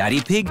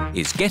 Daddy Pig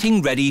is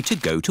getting ready to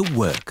go to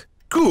work.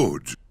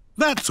 Good.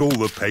 That's all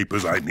the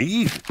papers I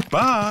need.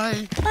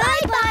 Bye.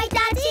 Bye-bye,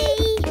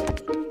 Daddy.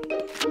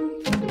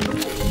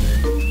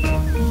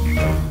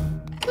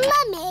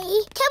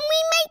 Mummy, can we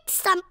make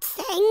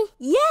something?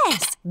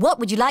 Yes. What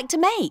would you like to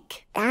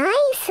make?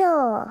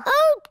 Dinosaur.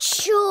 Oh,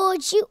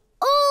 George, you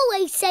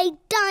always say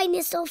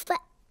dinosaur for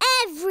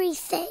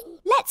everything.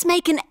 Let's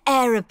make an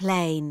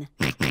aeroplane.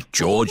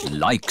 George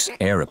likes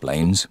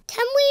aeroplanes.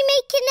 Can we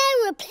make an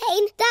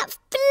aeroplane that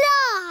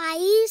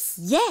flies?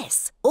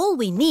 Yes. All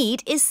we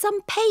need is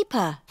some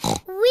paper.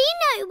 We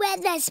know where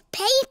there's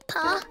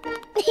paper.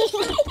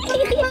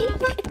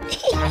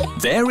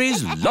 There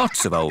is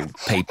lots of old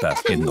paper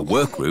in the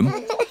workroom.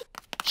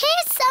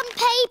 Here's some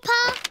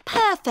paper.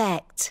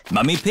 Perfect.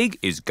 Mummy Pig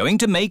is going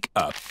to make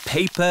a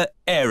paper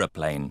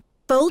aeroplane.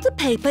 Fold the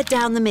paper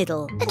down the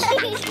middle.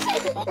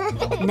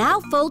 Now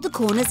fold the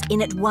corners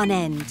in at one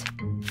end.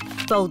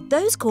 Fold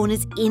those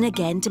corners in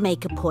again to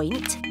make a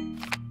point.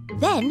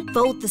 Then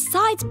fold the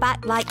sides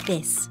back like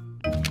this.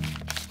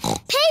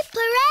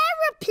 Paper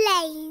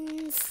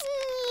aeroplanes.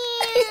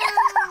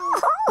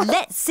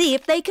 Let's see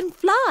if they can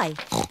fly.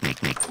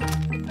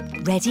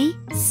 Ready,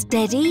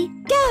 steady,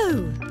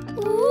 go!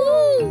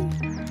 Ooh.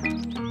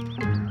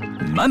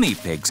 Mummy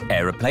Pig's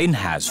aeroplane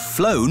has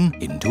flown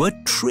into a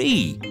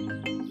tree.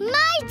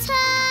 My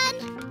turn.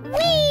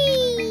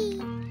 Whee!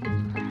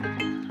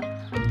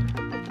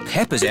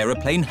 Peppa's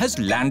aeroplane has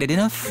landed in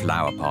a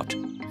flower pot.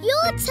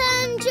 Your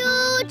turn,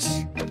 George.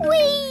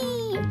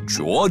 Whee!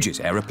 George's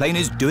aeroplane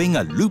is doing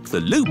a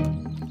loop-the-loop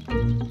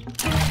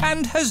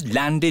and has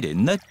landed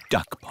in the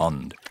duck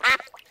pond.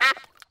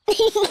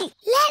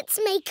 Let's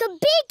make a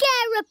big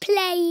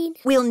aeroplane.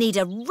 We'll need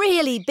a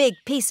really big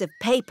piece of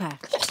paper.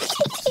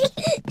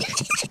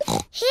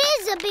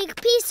 Here's a big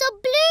piece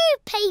of blue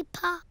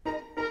paper.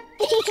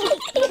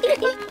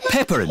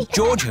 Peppa and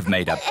George have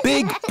made a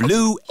big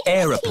blue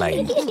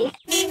aeroplane.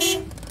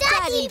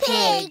 Daddy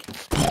Pig!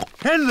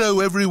 Hello,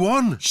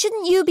 everyone.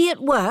 Shouldn't you be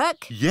at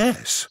work?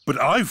 Yes, but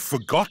I've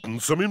forgotten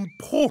some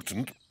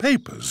important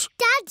papers.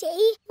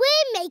 Daddy,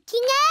 we're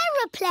making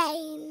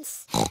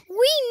aeroplanes.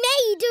 We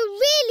made a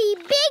really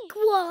big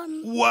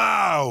one.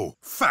 Wow!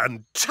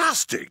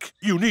 Fantastic!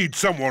 You need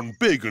someone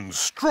big and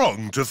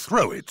strong to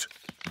throw it.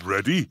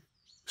 Ready,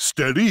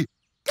 steady,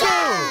 go!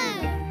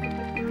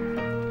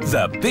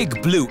 The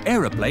big blue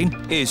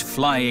aeroplane is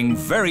flying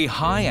very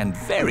high and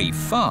very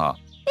far.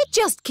 It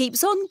just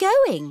keeps on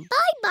going.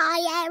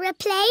 Bye-bye,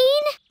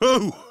 aeroplane.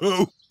 Ho,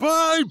 ho,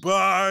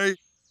 bye-bye.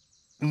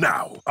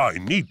 Now, I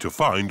need to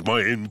find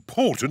my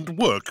important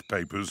work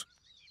papers.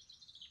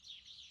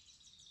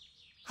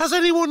 Has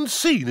anyone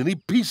seen any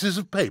pieces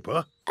of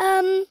paper?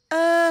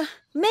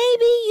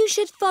 Maybe you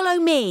should follow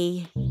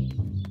me.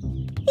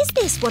 Is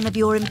this one of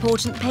your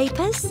important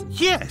papers?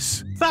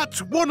 Yes,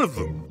 that's one of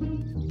them.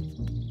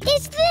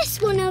 Is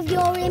this one of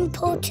your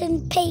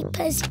important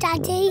papers,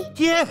 Daddy?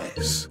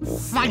 Yes.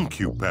 Thank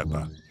you,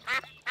 Peppa.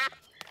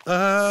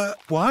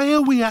 Why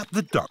are we at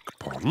the duck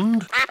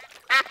pond?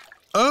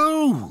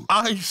 Oh,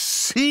 I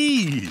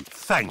see.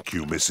 Thank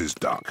you, Mrs.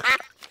 Duck.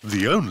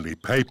 The only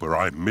paper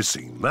I'm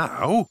missing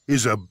now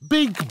is a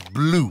big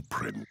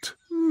blueprint.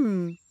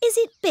 Is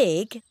it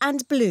big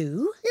and blue?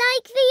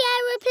 Like the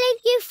aeroplane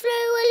you flew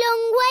a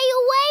long way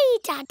away,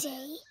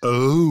 Daddy.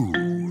 Oh,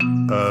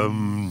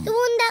 The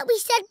one that we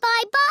said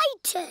bye-bye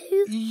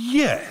to.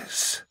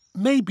 yes.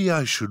 Maybe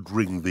I should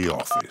ring the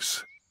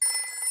office.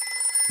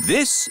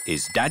 This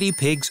is Daddy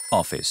Pig's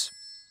office.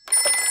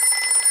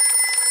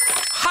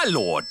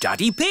 Hello,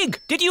 Daddy Pig.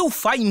 Did you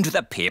find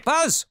the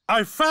papers?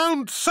 I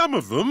found some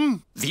of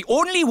them. The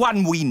only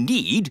one we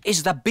need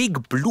is the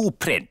big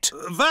blueprint.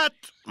 That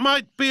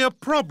might be a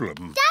problem.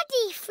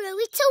 Daddy threw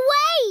it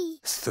away.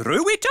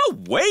 Threw it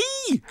away?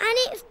 And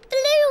it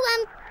flew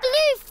and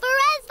flew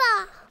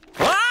forever.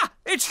 Ah!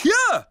 It's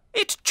here!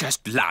 It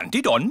just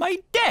landed on my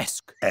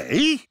desk.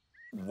 Eh?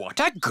 What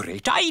a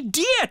great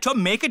idea to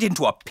make it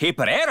into a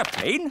paper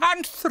aeroplane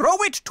and throw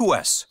it to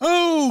us.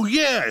 Oh,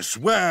 yes.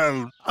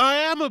 Well, I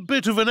am a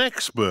bit of an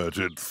expert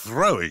at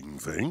throwing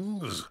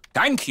things.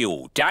 Thank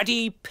you,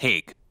 Daddy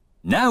Pig.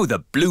 Now the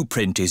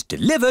blueprint is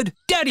delivered,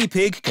 Daddy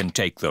Pig can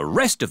take the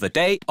rest of the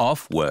day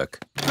off work.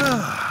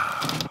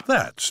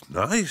 That's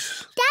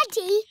nice.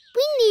 Daddy,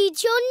 we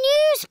need your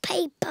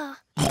newspaper.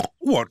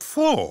 What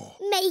for?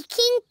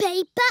 Making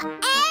paper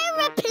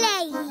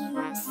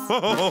aeroplanes.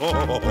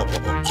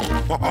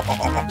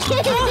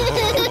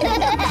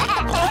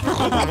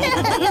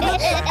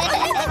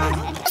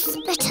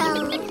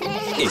 Hospital.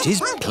 It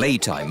is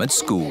playtime at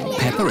school.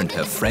 Peppa and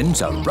her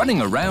friends are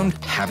running around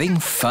having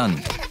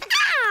fun.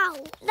 Ow!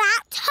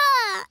 That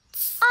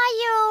hurts. Are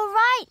you all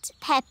right,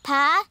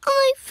 Peppa?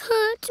 I've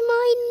hurt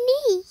my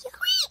knee.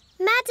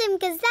 Madam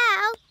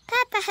Gazelle,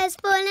 Peppa has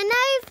fallen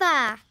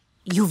over.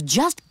 You've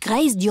just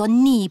grazed your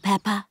knee,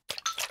 Peppa.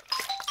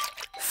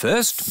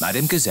 First,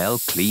 Madame Gazelle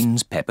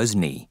cleans Peppa's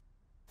knee.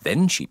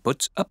 Then she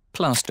puts a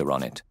plaster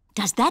on it.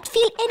 Does that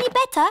feel any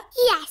better?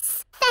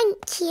 Yes,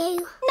 thank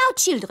you. Now,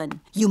 children,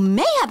 you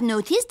may have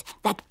noticed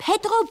that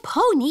Pedro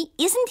Pony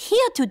isn't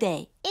here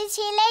today. Is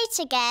he late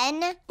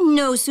again?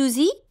 No,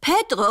 Susie.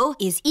 Pedro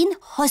is in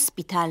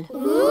hospital.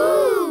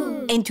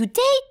 Ooh. And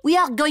today we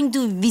are going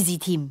to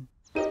visit him.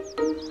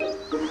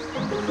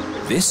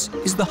 This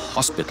is the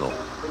hospital.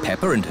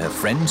 Peppa and her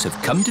friends have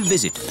come to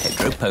visit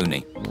Pedro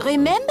Pony.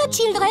 Remember,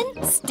 children,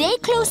 stay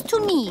close to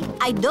me.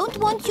 I don't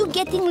want you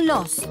getting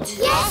lost.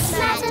 Yes,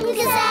 Madam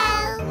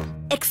Gazelle.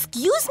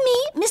 Excuse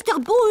me,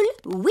 Mr.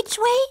 Bull. Which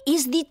way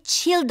is the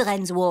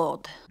children's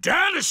ward?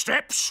 Down the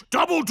steps,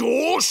 double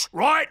doors,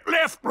 right,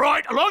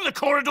 along the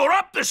corridor,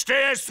 up the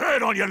stairs,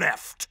 third on your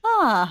left.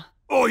 Ah.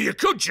 Or you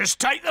could just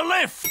take the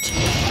lift.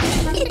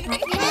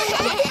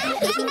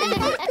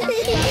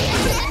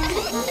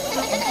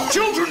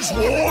 Children's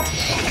ward.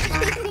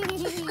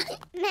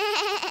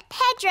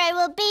 Pedro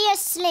will be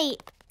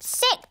asleep.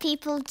 Sick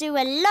people do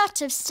a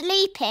lot of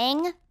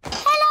sleeping.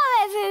 Hello,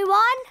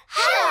 everyone.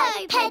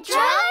 Hello, Pedro.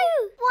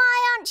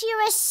 Why aren't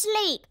you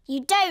asleep?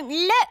 You don't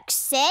look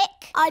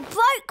sick. I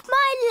broke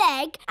my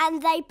leg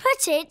and they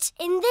put it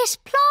in this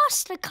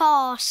plaster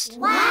cast.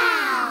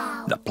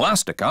 Wow. The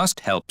plaster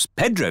cast helps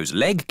Pedro's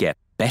leg get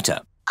better.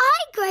 I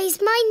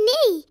grazed my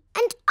knee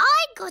and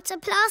I got a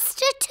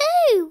plaster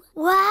too.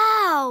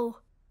 Wow.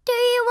 Do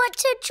you want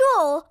to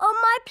draw on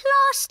my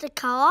plaster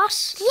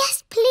cast?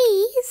 Yes,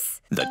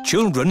 please. The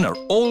children are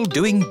all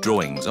doing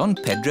drawings on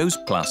Pedro's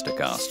plaster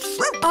cast.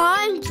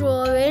 I'm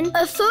drawing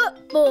a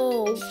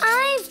football.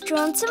 I've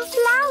drawn some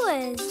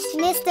flowers.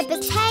 Mr.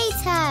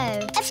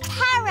 Potato. A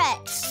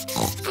parrot.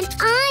 And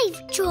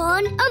I've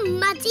drawn a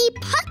muddy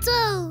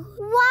puddle.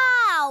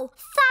 Wow!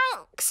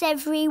 Thanks,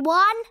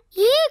 everyone.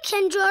 You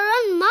can draw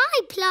on my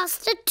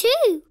plaster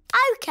too.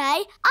 OK,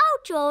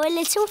 I'll draw a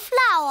little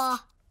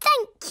flower.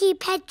 Thank you,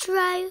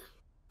 Pedro.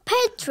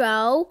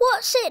 Pedro,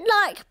 what's it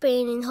like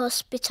being in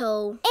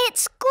hospital?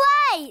 It's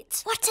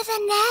great. What are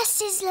the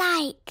nurses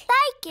like?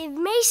 They give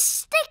me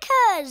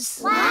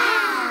stickers.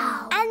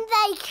 Wow. And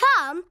they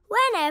come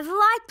whenever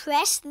I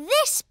press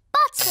this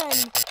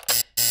button.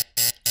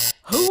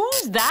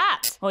 Who's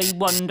that, I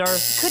wonder?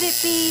 Could it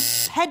be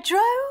Pedro?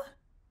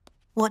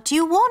 What do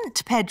you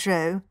want,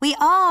 Pedro? We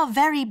are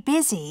very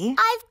busy.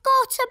 I've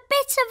got a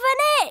bit of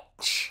an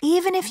itch.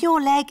 Even if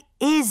your leg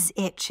is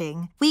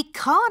itching, we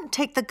can't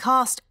take the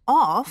cast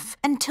off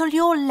until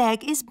your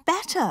leg is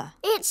better.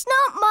 It's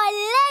not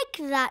my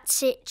leg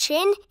that's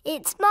itching,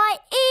 it's my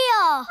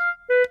ear.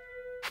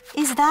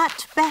 Is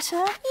that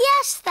better?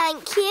 Yes,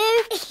 thank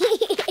you.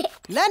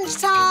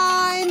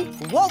 Lunchtime!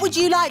 What would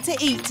you like to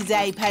eat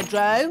today,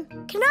 Pedro?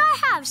 Can I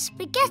have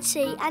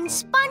spaghetti and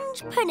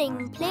sponge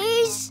pudding,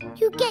 please?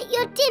 You get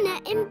your dinner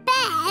in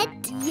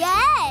bed?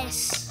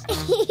 Yes.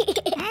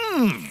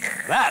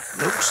 That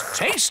looks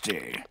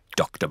tasty.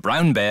 Dr.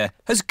 Brown Bear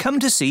has come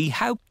to see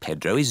how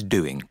Pedro is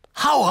doing.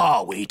 How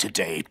are we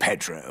today,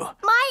 Pedro?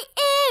 My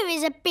ear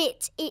is a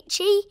bit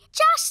itchy,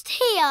 just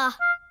here.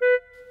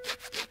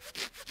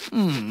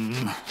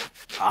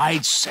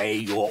 I'd say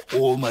you're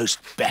almost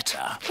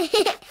better.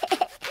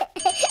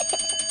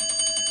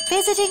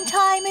 Visiting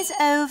time is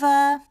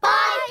over.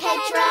 Bye,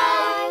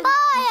 Pedro.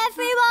 Bye,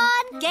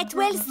 everyone. Get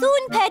well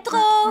soon,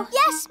 Pedro.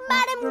 Yes,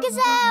 Madam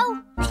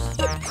Gazelle.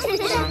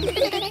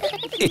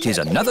 It is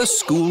another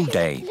school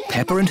day.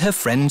 Peppa and her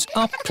friends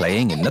are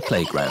playing in the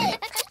playground.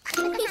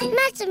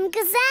 Madam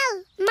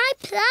Gazelle, my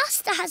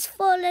plaster has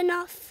fallen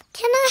off.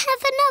 Can I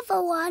have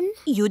another one?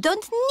 You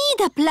don't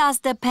need a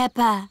plaster,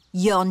 Peppa.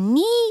 Your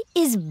knee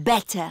is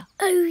better.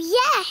 Oh,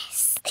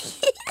 yes.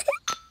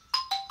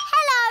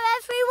 Hello,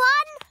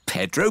 everyone.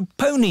 Pedro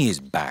Pony is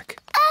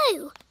back.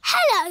 Oh,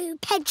 hello,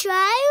 Pedro.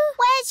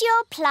 Where's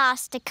your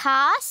plaster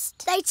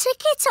cast? They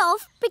took it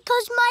off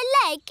because my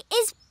leg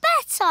is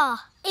better.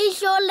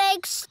 Is your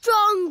leg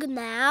strong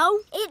now?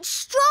 It's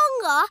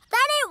stronger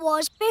than it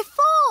was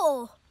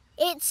before.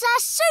 It's a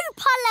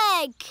super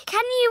leg.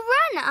 Can you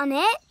run on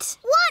it?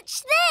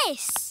 Watch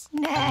this.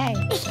 No.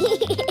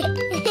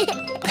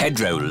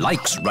 Pedro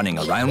likes running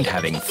around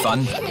having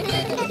fun.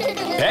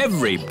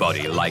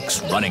 Everybody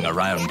likes running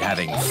around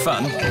having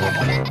fun.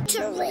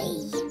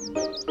 Victory.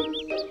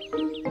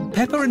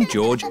 Peppa and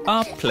George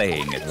are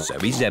playing at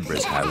Zoe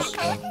Zebra's house.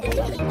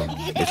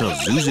 Little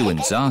Zuzu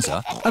and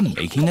Zaza are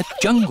making a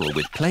jungle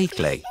with play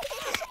clay.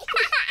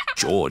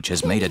 George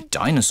has made a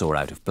dinosaur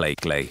out of play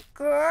clay.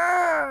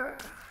 Grrr.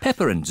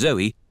 Peppa and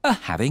Zoe are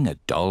having a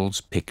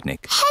doll's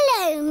picnic.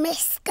 Hello,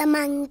 Mr.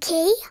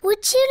 Monkey.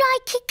 Would you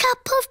like a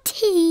cup of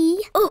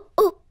tea?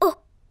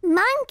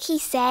 Monkey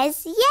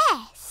says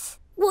yes.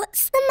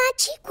 What's the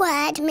magic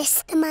word,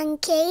 Mr.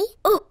 Monkey?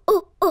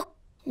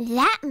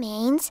 That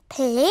means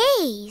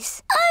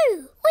please.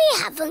 Oh,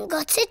 we haven't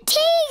got a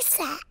tea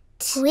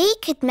set. We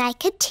could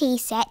make a tea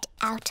set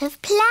out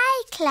of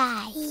play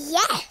clay.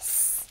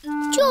 Yes.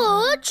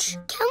 George,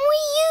 can we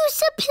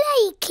use a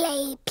play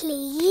clay,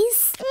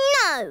 please?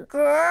 No.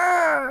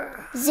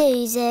 Grrr.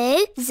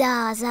 Zuzu,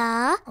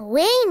 Zaza,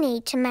 we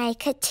need to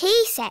make a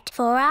tea set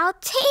for our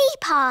tea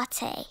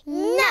party.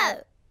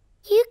 No.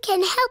 You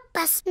can help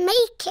us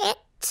make it.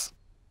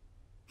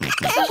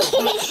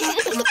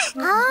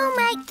 I'll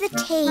make the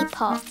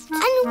teapot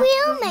and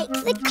we'll make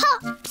the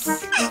cups.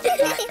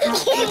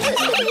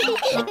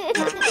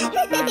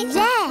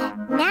 There,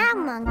 now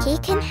Monkey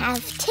can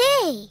have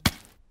tea.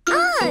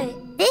 Oh,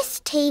 this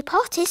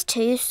teapot is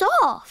too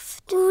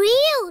soft.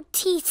 Real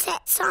tea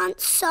sets aren't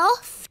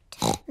soft.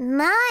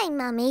 My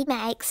mummy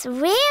makes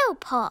real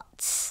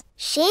pots.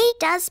 She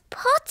does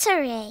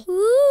pottery.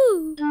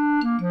 Ooh.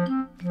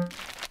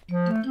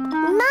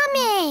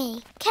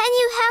 Mummy, can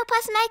you help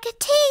us make a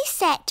tea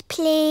set,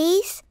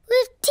 please?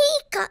 With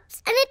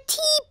teacups and a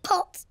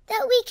teapot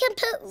that we can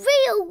put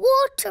real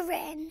water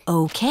in.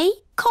 OK,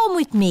 come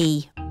with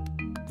me.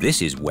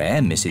 This is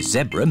where Mrs.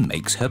 Zebra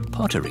makes her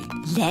pottery.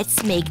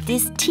 Let's make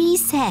this tea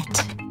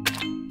set.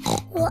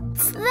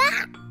 What's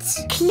that?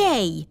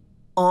 Clay.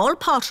 All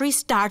pottery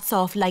starts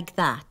off like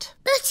that.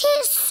 But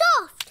it's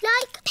soft,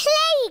 like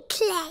play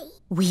clay.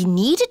 We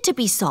need it to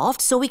be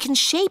soft so we can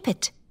shape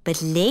it.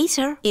 But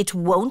later, it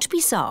won't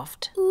be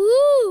soft.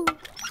 Ooh.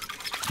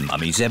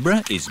 Mummy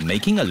Zebra is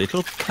making a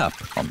little cup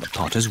on the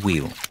potter's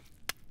wheel.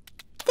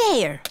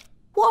 There,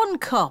 1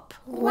 cup.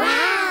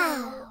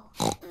 Wow.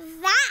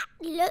 That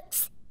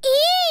looks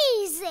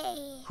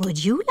easy.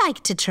 Would you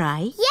like to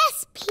try?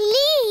 Yes,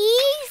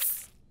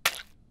 please.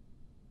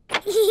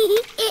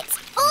 It's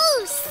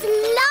all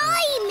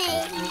slimy.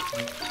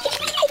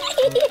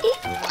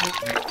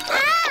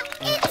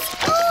 It's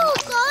all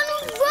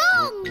gone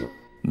wrong.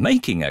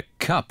 Making a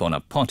cup on a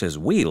potter's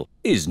wheel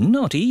is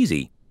not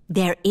easy.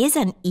 There is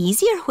an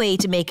easier way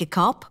to make a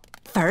cup.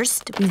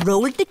 First, we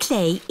roll the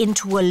clay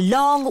into a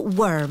long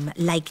worm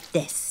like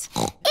this.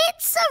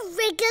 It's a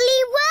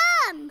wriggly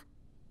worm.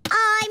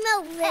 I'm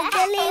a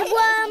wriggly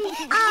worm.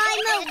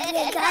 I'm a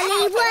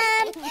wriggly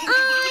worm.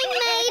 I'm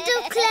made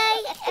of clay.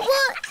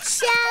 What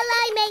shall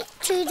I make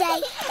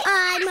today?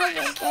 I'm a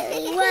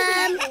wriggly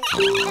worm.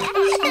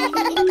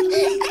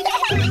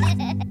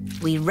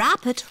 We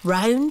wrap it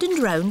round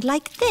and round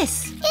like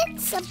this.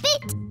 It's a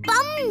bit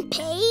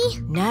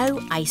bumpy. Now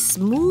I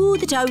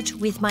smooth it out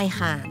with my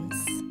hands.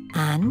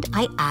 And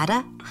I add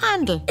a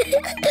handle.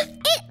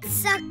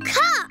 It's a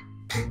cup.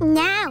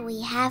 Now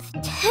we have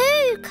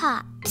 2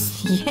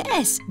 cups.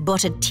 Yes,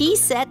 but a tea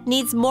set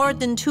needs more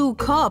than 2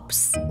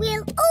 cups.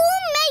 We'll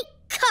all make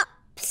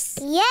cups.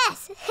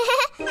 Yes.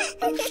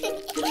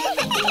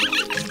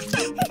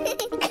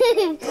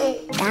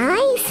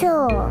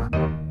 Dinosaur.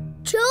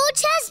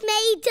 George has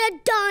made a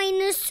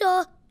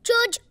dinosaur.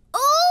 George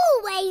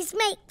always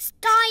makes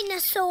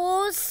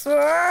dinosaurs.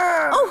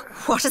 Oh,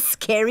 what a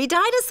scary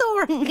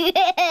dinosaur.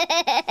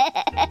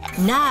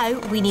 Now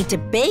we need to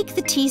bake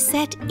the tea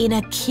set in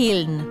a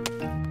kiln.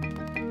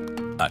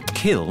 A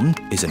kiln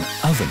is an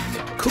oven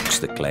that cooks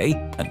the clay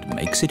and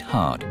makes it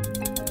hard.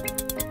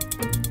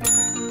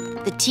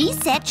 The tea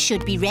set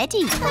should be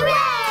ready.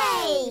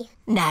 Hooray!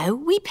 Now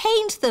we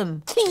paint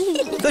them.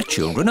 The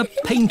children are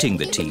painting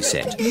the tea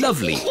set.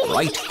 Lovely,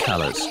 bright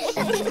colours.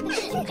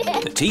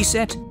 The tea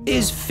set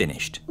is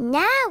finished.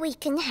 Now we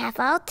can have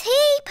our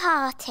tea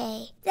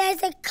party.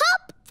 There's a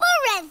cup for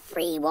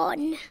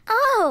everyone.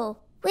 Oh,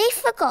 we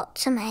forgot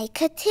to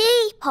make a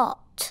teapot.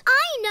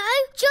 I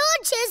know.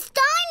 George's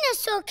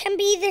dinosaur can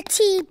be the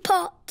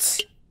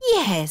teapot.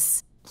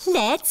 Yes.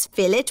 Let's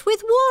fill it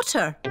with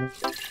water.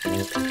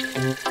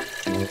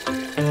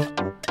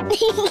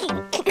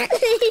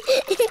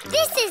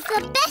 This is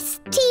the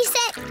best tea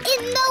set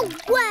in the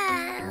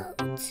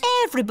world.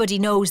 Everybody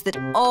knows that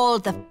all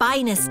the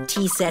finest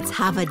tea sets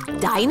have a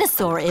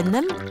dinosaur in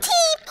them.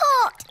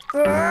 Teapot!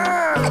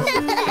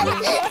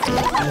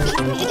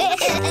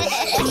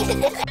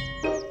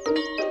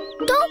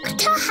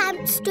 Dr.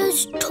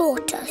 Hamster's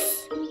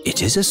tortoise.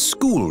 It is a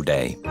school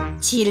day.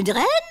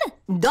 Children,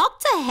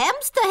 Dr.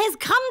 Hamster has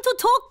come to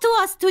talk to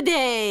us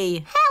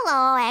today.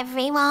 Hello,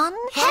 everyone.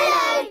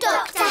 Hello,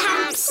 Dr.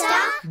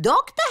 Hamster.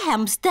 Dr.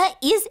 Hamster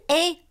is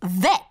a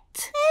vet.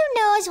 Who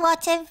knows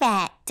what a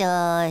vet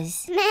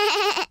does?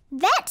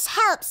 Vets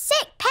help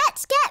sick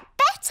pets get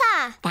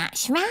better.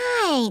 That's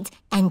right.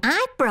 And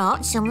I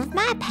brought some of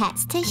my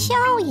pets to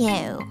show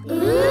you.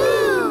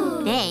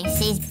 Ooh.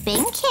 This is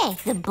Binky,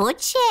 the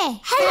budgie.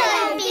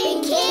 Hello,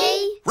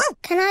 Binky.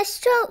 Can I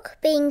stroke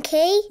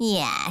Binky?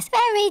 Yes,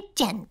 very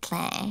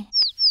gently.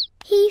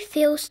 He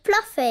feels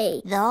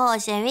fluffy.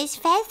 Those are his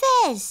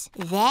feathers.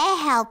 They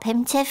help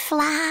him to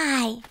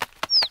fly.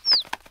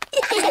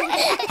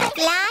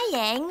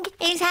 Flying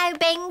is how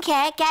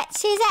Binky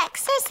gets his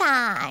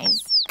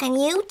exercise. Can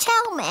you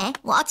tell me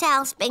what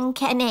else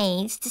Binky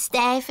needs to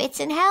stay fit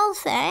and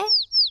healthy?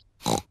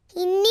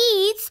 He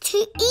needs to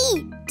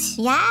eat.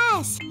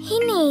 Yes. He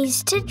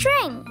needs to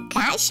drink.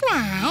 That's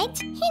right.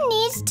 He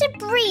needs to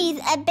breathe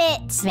a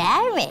bit.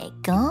 Very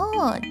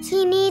good.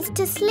 He needs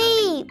to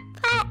sleep.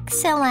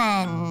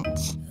 Excellent.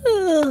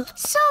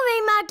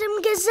 Sorry,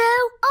 Madam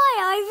Gazelle.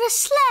 I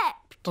overslept.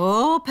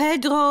 Oh,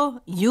 Pedro,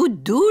 you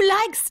do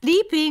like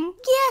sleeping.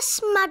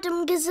 Yes,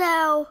 Madam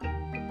Gazelle.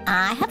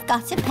 I have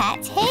got a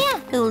pet here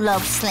who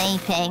loves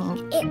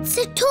sleeping. It's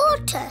a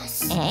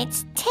tortoise.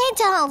 It's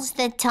Tiddles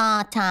the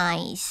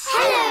tortoise.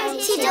 Hello,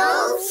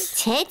 Tiddles.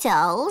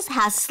 Tiddles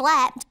has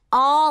slept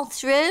all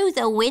through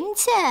the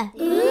winter.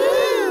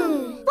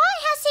 Ooh. Why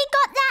has he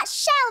got that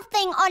shell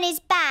thing on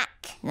his back?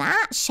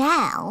 That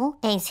shell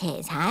is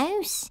his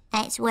house.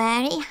 It's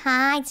where he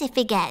hides if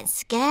he gets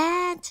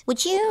scared.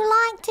 Would you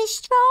like to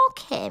stroke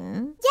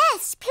him?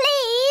 Yes,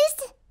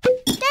 please.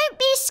 Don't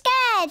be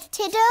scared,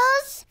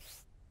 Tiddles.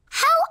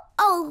 How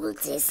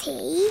old is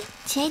he?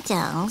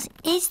 Tiddles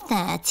is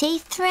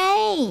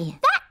 33.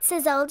 That's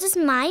as old as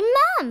my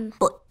mum.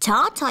 But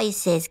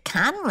tortoises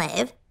can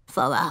live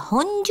for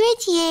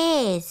 100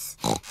 years.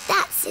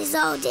 That's as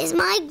old as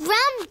my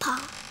grandpa.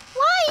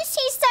 Why is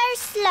he so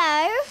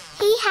slow?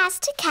 He has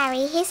to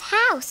carry his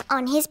house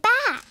on his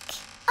back.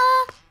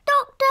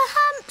 Dr.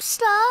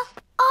 Hamster,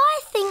 I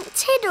think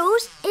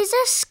Tiddles is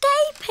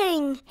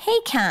escaping.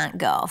 He can't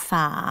go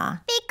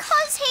far.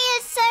 Because he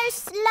is so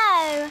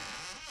slow.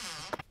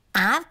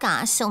 I've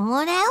got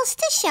someone else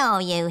to show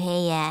you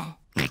here.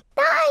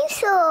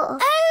 Dinosaur.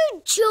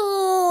 Oh,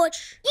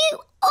 George. You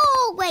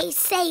always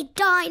say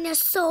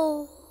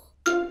dinosaur.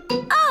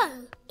 Oh,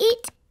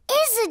 it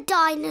is a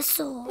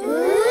dinosaur.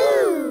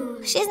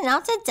 Ooh. She's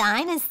not a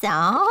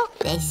dinosaur.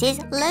 This is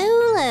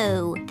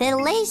Lulu, the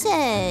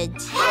lizard.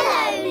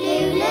 Hello,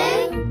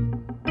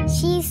 Lulu.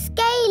 She's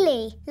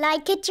scaly,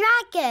 like a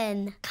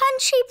dragon. Can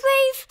she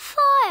breathe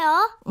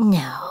fire?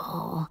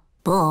 No.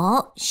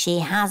 But she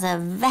has a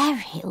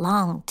very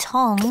long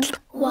tongue.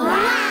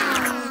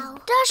 Wow!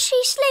 Does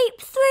she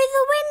sleep through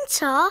the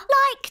winter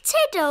like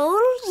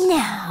Tiddles?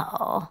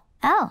 No.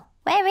 Oh,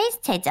 where is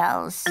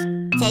Tiddles?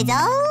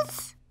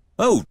 Tiddles?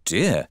 Oh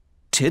dear,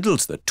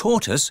 Tiddles the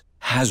tortoise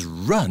has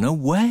run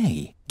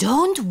away.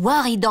 Don't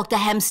worry, Dr.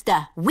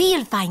 Hamster.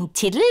 We'll find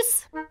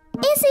Tiddles.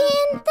 Is he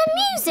in the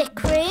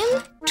music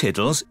room?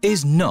 Tiddles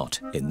is not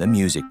in the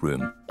music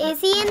room.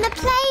 Is he in the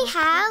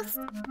playhouse?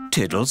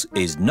 Tiddles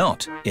is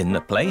not in the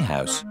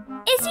playhouse.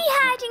 Is he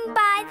hiding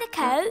by the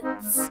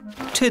coats?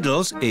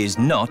 Tiddles is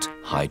not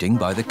hiding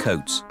by the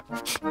coats.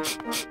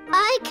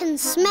 I can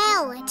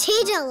smell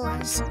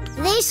Tiddles.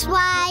 This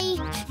way.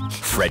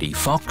 Freddy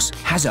Fox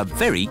has a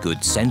very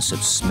good sense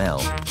of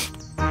smell.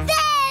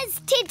 There's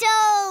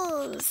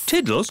Tiddles!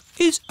 Tiddles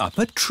is up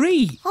a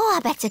tree. Oh, I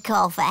better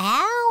call for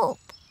help.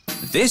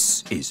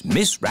 This is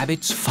Miss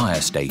Rabbit's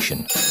fire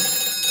station.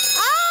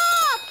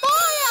 Ah!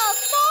 Fire!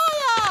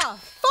 Fire!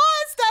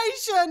 Fire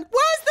station!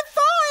 Where's the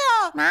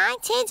fire? My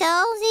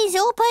Tiddles is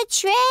up a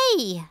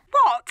tree.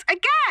 What,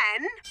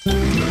 again?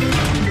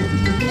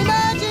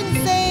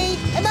 Emergency!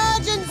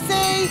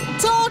 Emergency!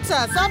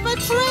 Tortoise up a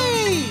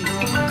tree!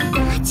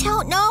 I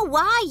don't know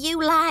why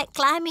you like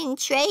climbing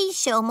trees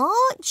so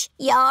much.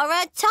 You're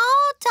a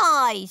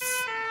tortoise.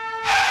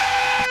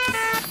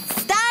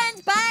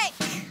 Stand back!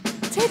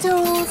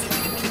 Tiddles!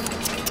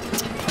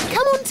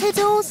 Come on,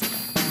 Tiddles!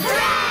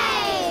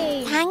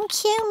 Hooray!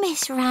 Thank you,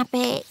 Miss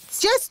Rabbit.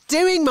 Just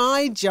doing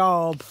my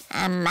job.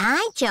 And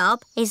my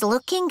job is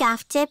looking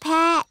after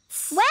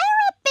pets. Where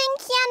are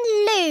Binky and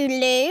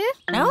Lulu?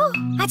 Oh,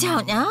 I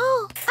don't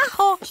know.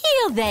 Oh,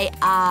 here they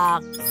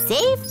are,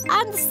 safe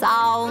and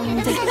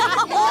sound.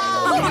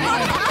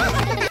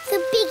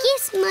 The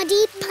biggest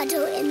muddy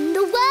puddle in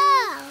the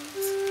world.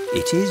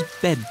 It is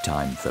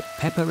bedtime for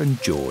Peppa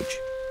and George.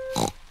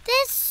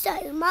 There's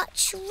so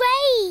much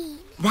rain.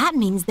 That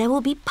means there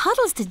will be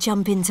puddles to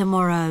jump in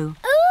tomorrow.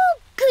 Oh,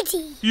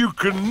 goody. You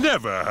can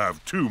never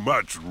have too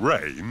much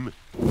rain.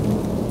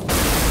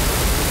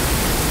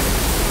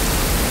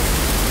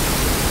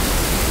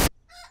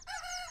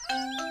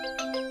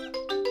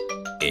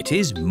 It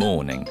is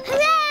morning.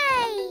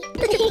 Hooray!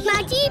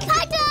 Muddy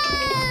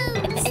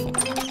puddles!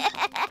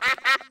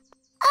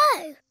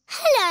 Oh,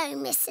 hello,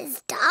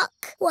 Mrs.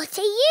 Duck. What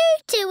are you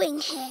doing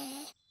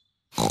here?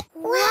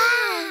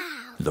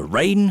 Wow! The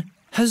rain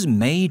has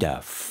made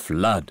a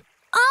flood.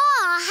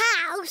 Our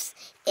house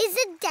is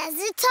a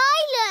desert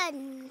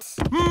island.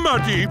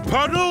 Muddy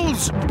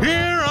puddles,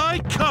 here I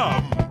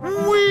come.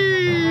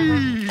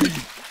 Whee!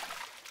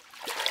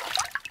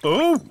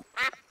 Oh!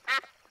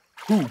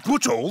 Who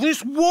put all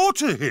this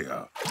water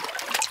here?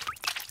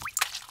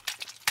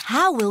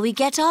 How will we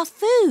get our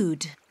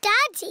food?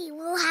 Daddy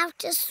will have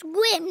to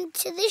swim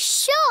to the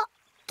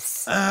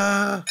shops.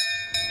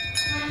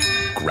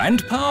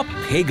 Grandpa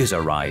Pig has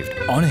arrived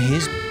on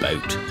his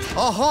boat.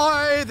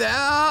 Ahoy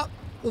there!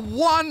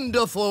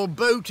 Wonderful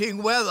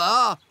boating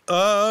weather.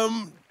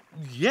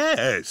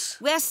 Yes.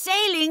 We're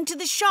sailing to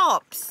the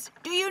shops.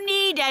 Do you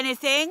need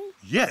anything?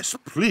 Yes,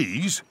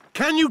 please.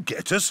 Can you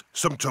get us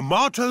some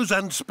tomatoes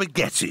and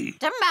spaghetti?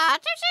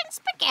 Tomatoes and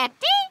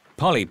spaghetti?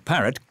 Polly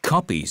Parrot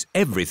copies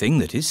everything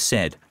that is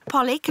said.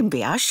 Polly can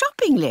be our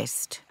shopping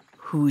list.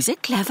 Who's a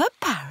clever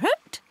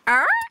parrot?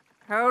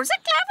 Who's a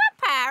clever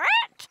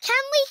parrot?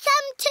 Can we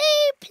come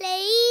too,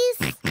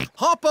 please?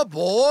 Hop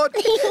aboard.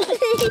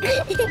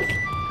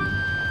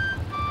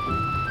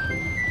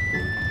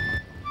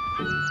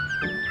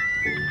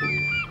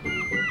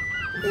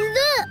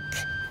 Look,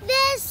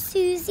 there's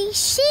Susie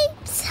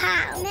Sheep's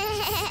house.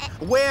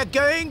 We're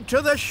going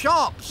to the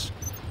shops.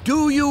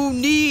 Do you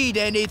need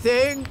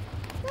anything?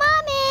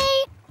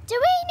 Mummy, do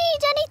we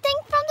need anything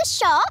from the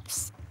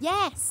shops?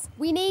 Yes,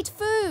 we need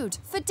food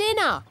for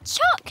dinner.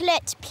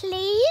 Chocolate,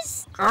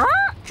 please.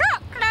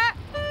 Chocolate.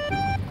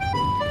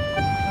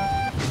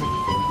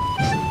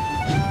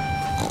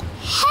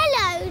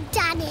 Hello,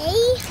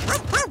 Danny.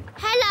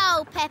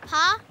 Hello,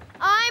 Peppa.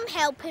 I'm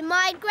helping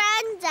my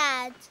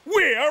granddad.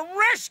 We're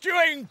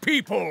rescuing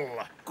people.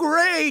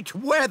 Great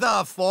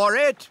weather for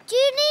it. Do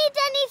you need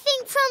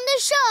anything from the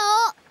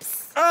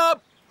shops?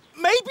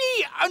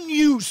 Maybe a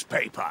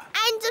newspaper.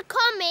 And a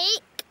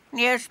comic.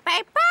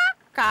 Newspaper,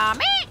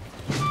 comic.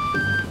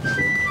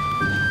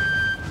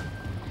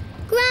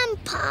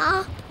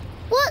 Grandpa,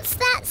 what's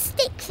that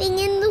stick thing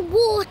in the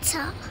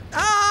water?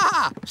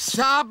 Ah!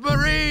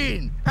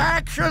 Submarine!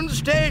 Action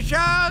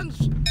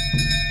stations!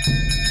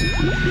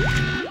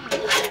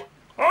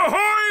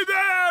 Ahoy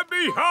there,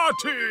 me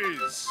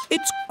hearties!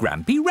 It's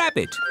Grampy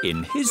Rabbit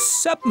in his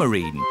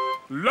submarine.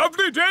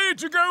 Lovely day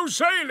to go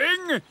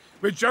sailing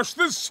with just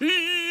the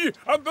sea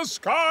and the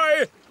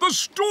sky, the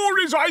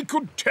stories I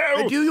could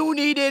tell. Do you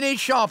need any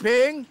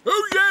shopping?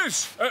 Oh,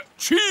 yes.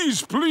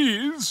 Cheese,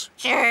 please.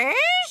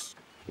 Cheese?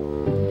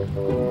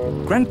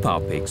 Grandpa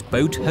Pig's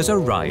boat has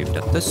arrived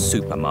at the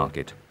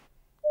supermarket.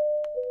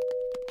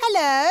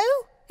 Hello.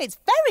 It's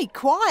very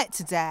quiet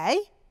today.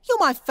 You're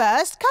my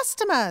first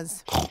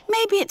customers.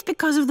 Maybe it's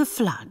because of the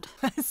flood.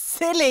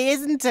 Silly,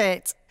 isn't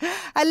it?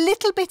 A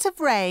little bit of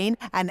rain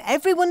and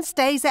everyone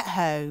stays at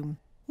home.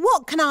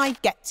 What can I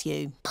get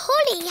you?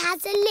 Polly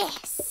has a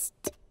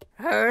list.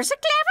 Who's a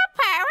clever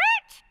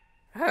parrot?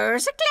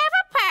 Who's a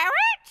clever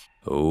parrot?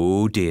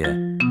 Oh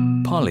dear,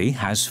 Polly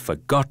has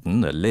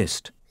forgotten the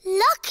list.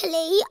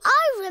 Luckily,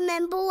 I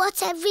remember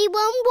what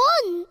everyone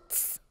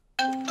wants.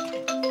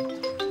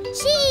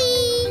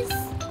 Cheese.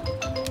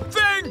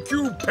 Thank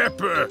you,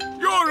 Pepper.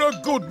 You're a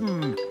good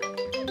un.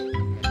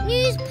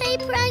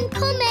 Newspaper and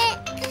comic.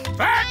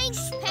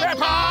 Thanks,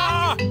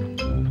 Peppa!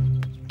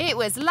 It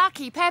was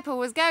lucky Peppa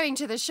was going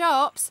to the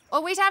shops,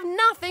 or we'd have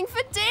nothing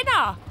for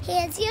dinner.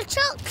 Here's your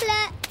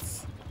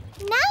chocolates.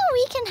 Now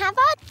we can have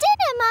our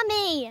dinner,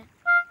 Mummy.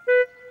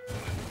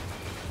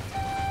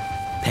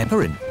 Peppa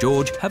and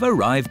George have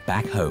arrived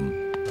back home.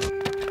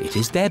 It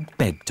is their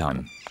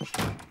bedtime.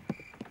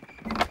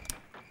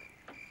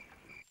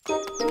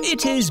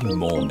 It is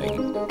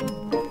morning.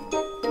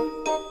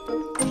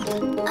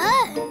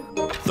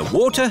 Oh. The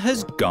water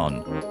has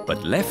gone,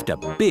 but left a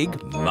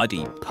big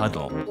muddy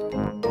puddle.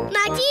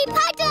 Muddy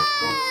puddle!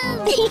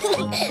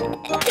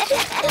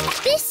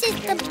 This is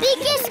the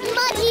biggest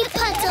muddy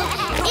puddle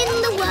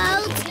in the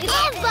world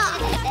ever!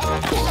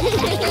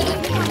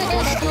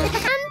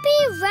 Grampy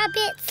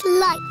Rabbit's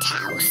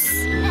lighthouse.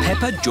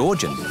 Peppa,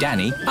 George and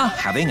Danny are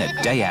having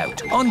a day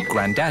out on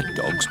Grandad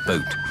Dog's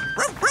boat.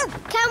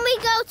 Can we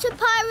go to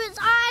Pirates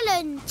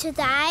Island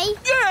today?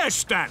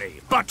 Yes,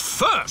 Danny. But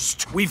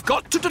first, we've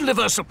got to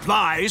deliver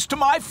supplies to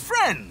my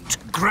friend,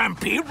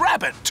 Grampy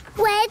Rabbit.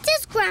 Where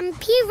does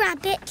Grampy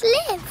Rabbit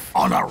live?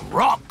 On a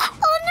rock.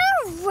 On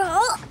a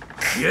rock?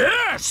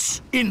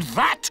 Yes, in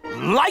that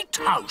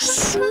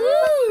lighthouse.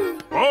 Ooh.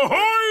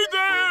 Ahoy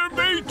there,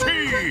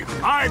 matey!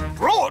 I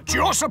brought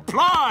your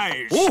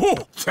supplies.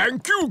 Oh,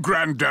 thank you,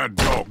 Grandad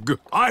Dog.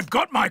 I've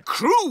got my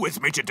crew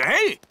with me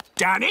today.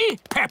 Danny,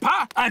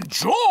 Peppa and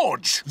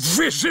George.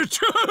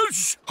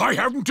 Visitors? I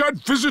haven't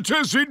had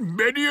visitors in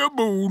many a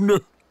moon.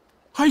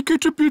 I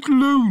get a bit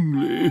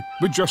lonely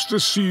with just the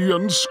sea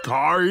and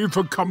sky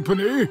for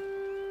company.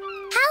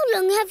 How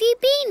long have you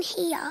been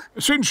here?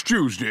 Since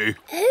Tuesday.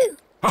 Oh.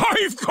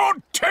 I've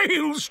got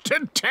tales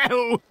to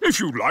tell, if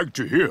you'd like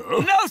to hear.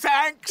 No,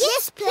 thanks.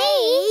 Yes,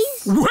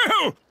 please.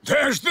 Well,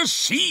 there's the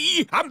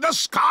sea and the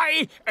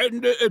sky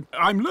and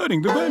I'm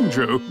learning the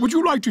banjo. Would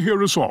you like to hear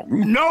a song?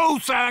 No,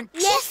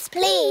 thanks. Yes,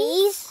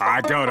 please.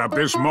 I got up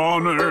this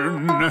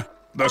morning.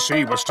 The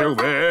sea was still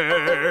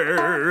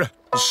there.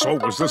 So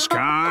was the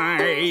sky.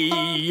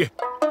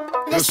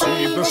 The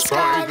sea, the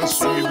sky, the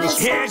sea, the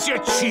sky. Here's your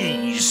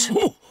cheese.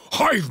 Oh,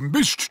 I've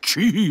missed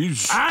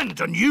cheese. And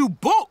a new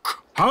book.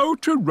 How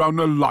to run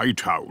a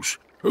lighthouse.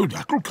 Oh,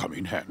 that'll come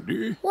in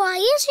handy. Why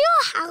is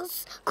your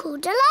house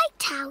called a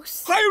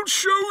lighthouse? I'll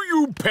show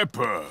you,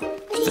 Peppa.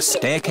 The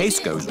staircase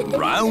goes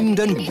round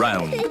and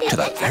round to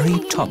the very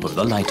top of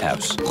the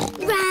lighthouse.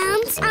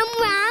 Round and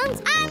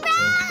round and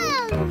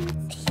round.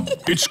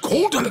 It's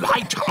called a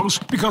lighthouse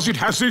because it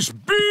has this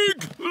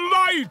big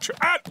light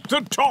at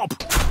the top.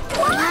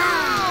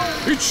 Wow!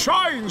 It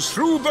shines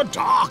through the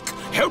dark,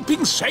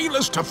 helping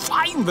sailors to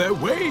find their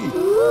way.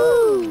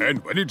 Ooh.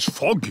 And when it's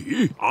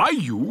foggy, I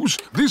use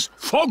this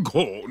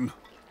foghorn.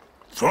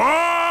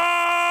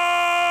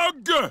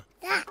 Fog!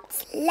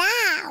 That's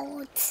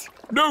loud.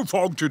 No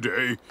fog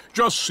today,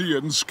 just sea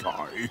and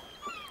sky.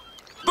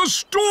 The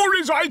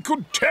stories I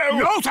could tell...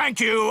 No, thank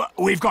you.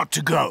 We've got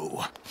to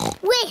go.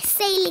 We're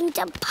sailing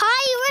to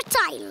Pirate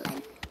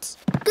Island.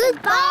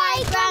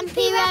 Goodbye,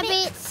 Grampy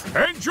Rabbit.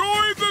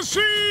 Enjoy the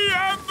sea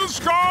and the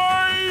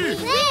sky!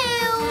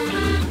 Will.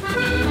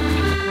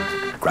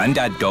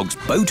 Grandad Dog's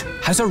boat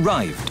has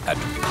arrived at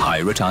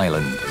Pirate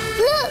Island.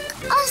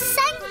 Look, our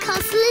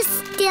sandcastle is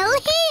still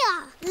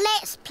here.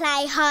 Let's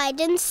play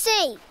hide and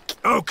seek.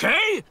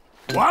 OK.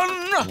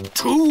 1,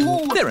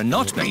 2... There are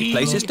not many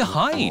places to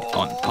hide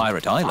on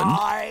Pirate Island.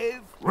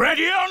 5.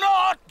 Ready or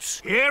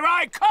not, here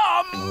I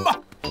come.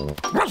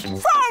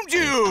 Found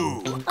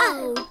you.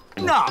 Oh.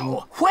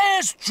 Now,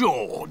 where's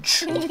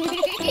George?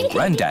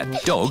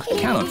 Grandad Dog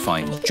cannot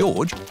find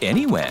George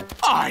anywhere.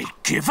 I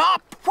give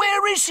up.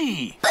 Where is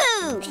he?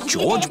 Boo!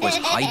 George was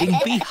hiding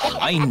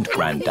behind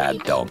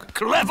Grandad Dog.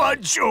 Clever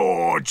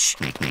George.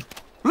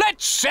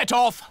 Let's set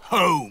off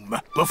home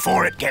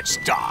before it gets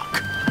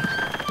dark.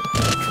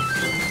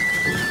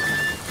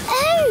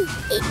 Oh,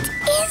 it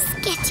is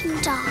getting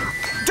dark.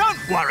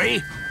 Don't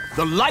worry.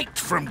 The light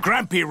from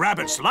Grampy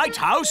Rabbit's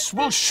lighthouse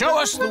will show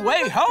us the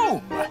way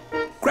home.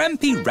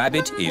 Grampy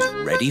Rabbit is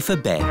ready for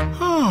bed.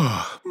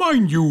 My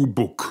new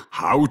book,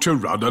 How to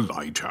Run a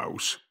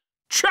Lighthouse.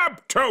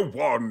 Chapter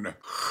 1.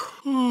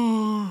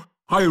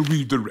 I'll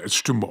read the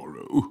rest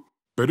tomorrow.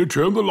 Better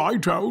turn the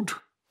light out.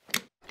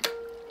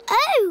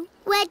 Oh,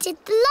 where did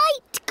the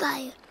light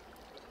go?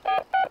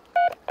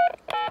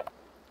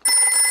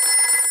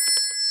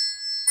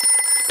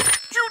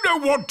 Do you know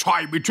what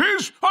time it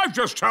is? I've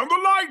just turned the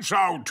lights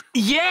out.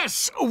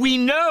 Yes, we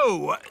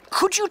know.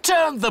 Could you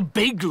turn the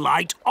big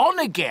light on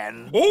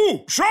again?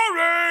 Oh,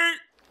 sorry!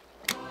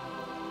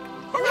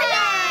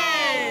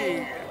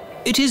 Hooray!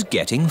 It is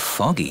getting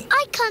foggy.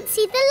 I can't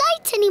see the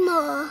light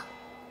anymore.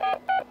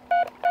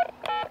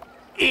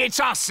 It's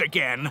us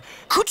again.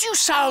 Could you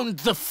sound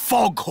the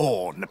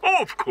foghorn?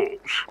 Of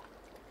course.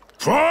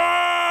 Fog!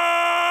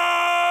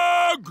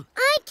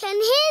 I can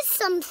hear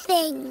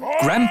something.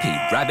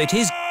 Grampy Rabbit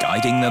is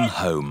guiding them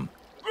home.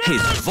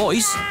 His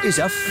voice is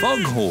a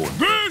foghorn.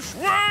 This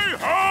way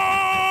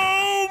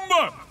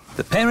home!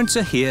 The parents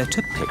are here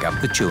to pick up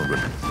the children.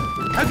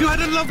 Have you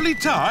had a lovely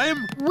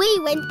time? We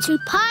went to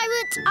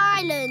Pirate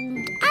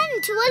Island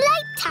and to a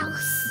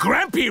lighthouse.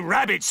 Grampy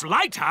Rabbit's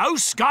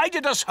lighthouse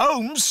guided us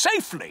home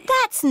safely.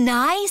 That's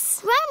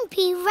nice.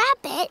 Grampy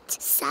Rabbit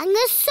sang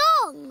a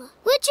song.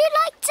 Would you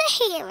like to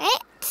hear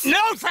it?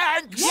 No,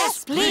 thanks.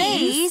 Yes,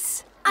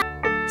 please.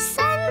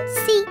 Sun,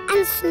 sea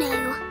and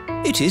snow.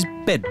 It is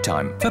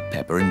bedtime for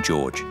Peppa and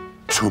George.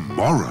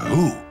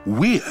 Tomorrow,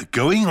 we're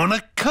going on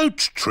a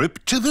coach trip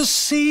to the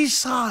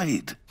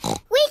seaside.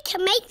 We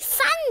can make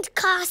sand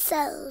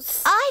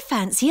castles. I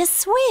fancy a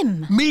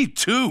swim. Me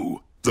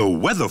too. The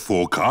weather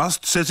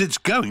forecast says it's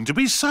going to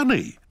be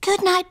sunny.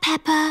 Good night,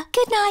 Peppa.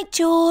 Good night,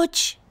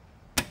 George.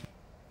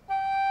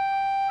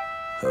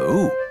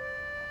 Oh,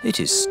 it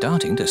is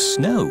starting to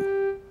snow.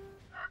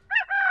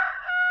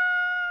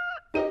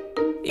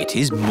 It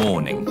is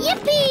morning.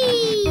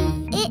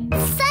 Yippee!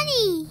 It's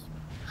sunny.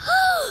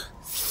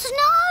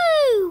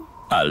 Snow!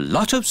 A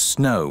lot of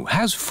snow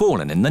has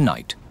fallen in the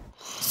night.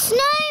 Snow,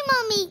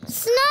 Mummy!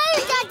 Snow,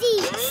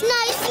 Daddy!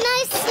 Snow,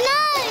 snow,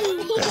 snow!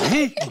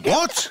 Eh?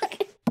 What?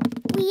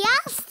 We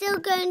are still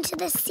going to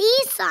the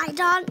seaside,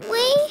 aren't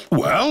we?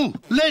 Well,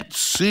 let's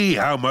see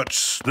how much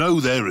snow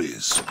there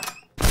is.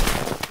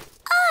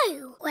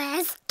 Oh,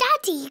 where's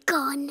Daddy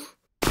gone?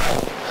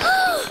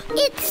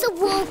 It's a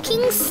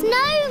walking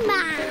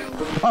snowman.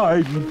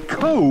 I'm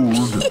cold.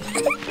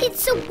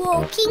 It's a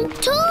walking,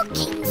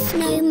 talking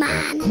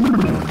snowman.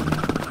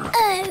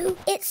 Oh,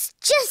 it's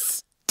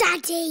just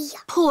Daddy.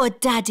 Poor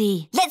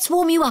Daddy. Let's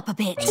warm you up a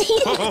bit.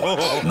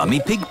 Mummy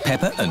Pig,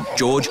 Peppa and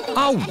George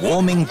are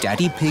warming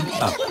Daddy Pig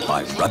up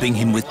by rubbing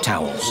him with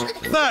towels.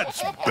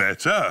 That's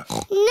better.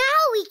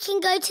 Now we can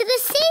go to the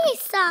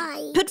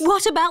seaside. But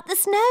what about the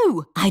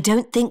snow? I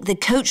don't think the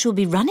coach will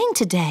be running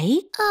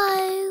today.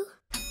 Oh.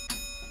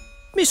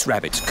 Miss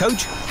Rabbit's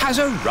coach has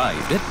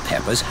arrived at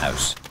Peppa's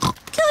house.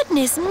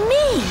 Goodness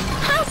me!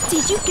 How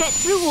did you get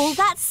through all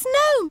that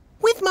snow?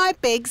 With my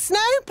big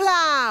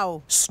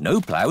snowplow.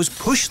 Snowplows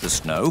push the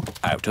snow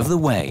out of the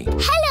way.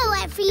 Hello,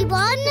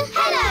 everyone.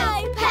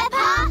 Hello,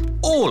 Peppa.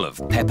 All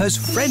of Peppa's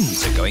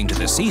friends are going to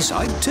the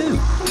seaside too.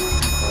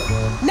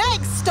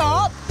 Next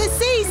stop, the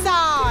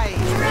seaside.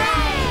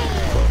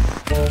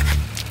 Hooray!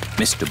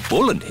 Mr.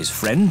 Bull and his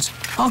friends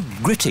are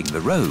gritting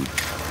the road.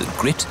 The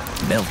grit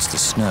melts the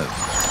snow.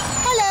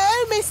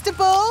 Hello, Mr.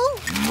 Bull.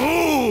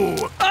 Moo!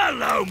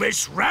 Hello,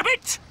 Miss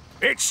Rabbit.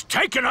 It's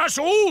taken us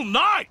all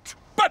night,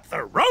 but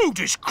the road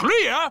is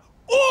clear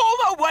all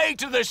the way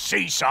to the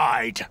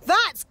seaside.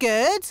 That's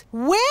good.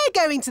 We're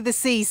going to the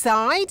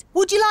seaside.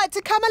 Would you like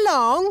to come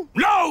along?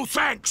 No,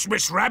 thanks,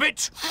 Miss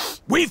Rabbit.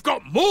 We've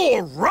got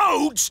more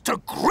roads to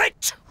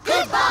grit.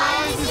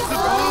 Goodbye, Mr.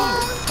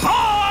 Bull.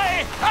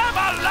 Bye! Have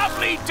a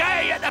lovely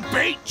day at the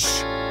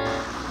beach.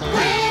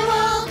 We're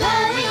all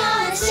going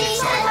on a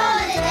seaside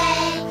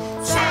holiday.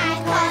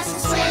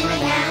 Sandcastles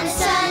swimming and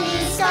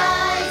sunny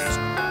skies.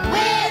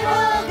 We're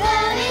all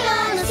going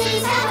on a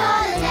seaside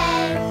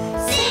holiday.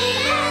 Sea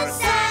and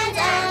sand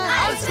and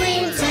ice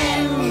cream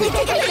too.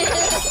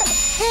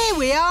 Here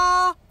we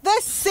are,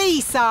 the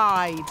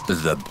seaside.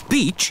 The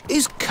beach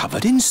is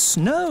covered in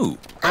snow.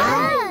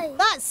 Oh,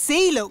 that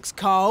sea looks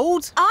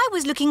cold. I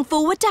was looking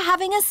forward to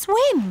having a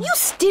swim. You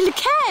still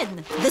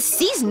can. The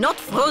sea's not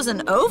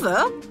frozen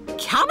over.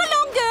 Come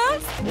along,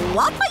 girls.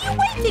 What are you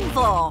waiting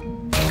for?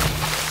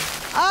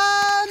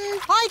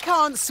 I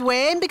can't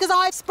swim because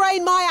I've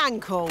sprained my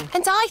ankle.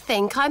 And I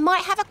think I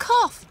might have a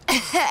cough.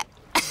 Come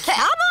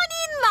on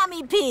in,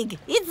 Mummy Pig.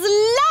 It's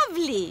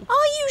lovely.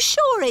 Are you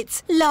sure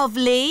it's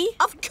lovely?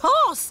 Of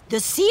course. The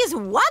sea is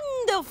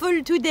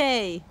wonderful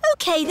today.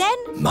 OK, then.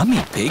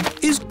 Mummy Pig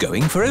is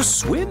going for a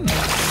swim.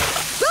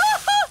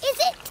 Is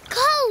it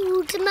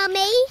cold,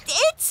 Mummy?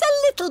 It's a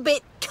little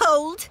bit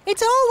cold.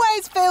 It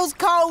always feels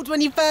cold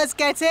when you first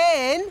get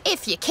in.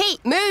 If you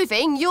keep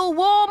moving, you'll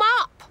warm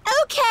up.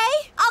 OK,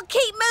 I'll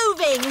keep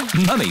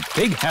moving. Mummy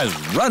Pig has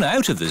run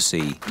out of the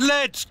sea.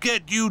 Let's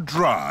get you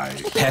dry.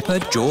 Peppa,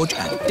 George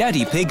and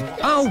Daddy Pig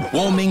are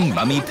warming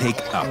Mummy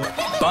Pig up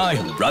by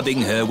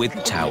rubbing her with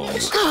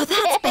towels. Oh,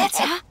 that's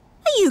better.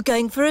 Are you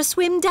going for a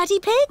swim, Daddy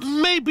Pig?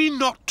 Maybe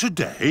not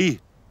today.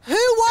 Who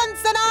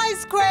wants an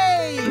ice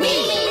cream?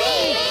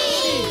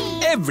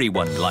 Me!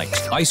 Everyone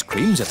likes ice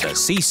creams at the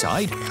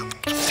seaside.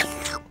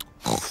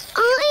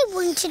 I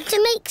wanted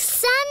to make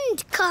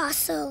sand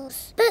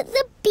castles, but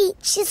the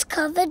beach is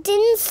covered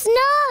in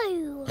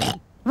snow.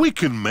 We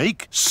can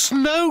make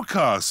snow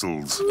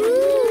castles.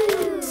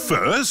 Ooh.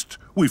 First,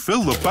 we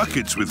fill the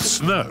buckets with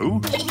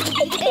snow.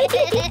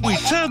 We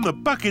turn the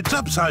buckets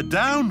upside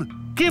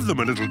down, give them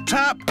a little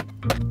tap,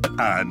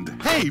 and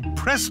hey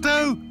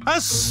presto, a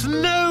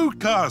snow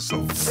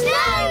castle.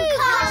 Snow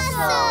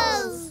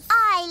castles!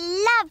 I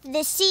love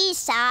the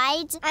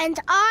seaside. And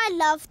I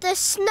love the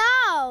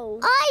snow.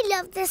 I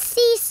love the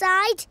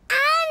seaside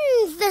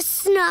and the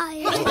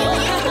snow.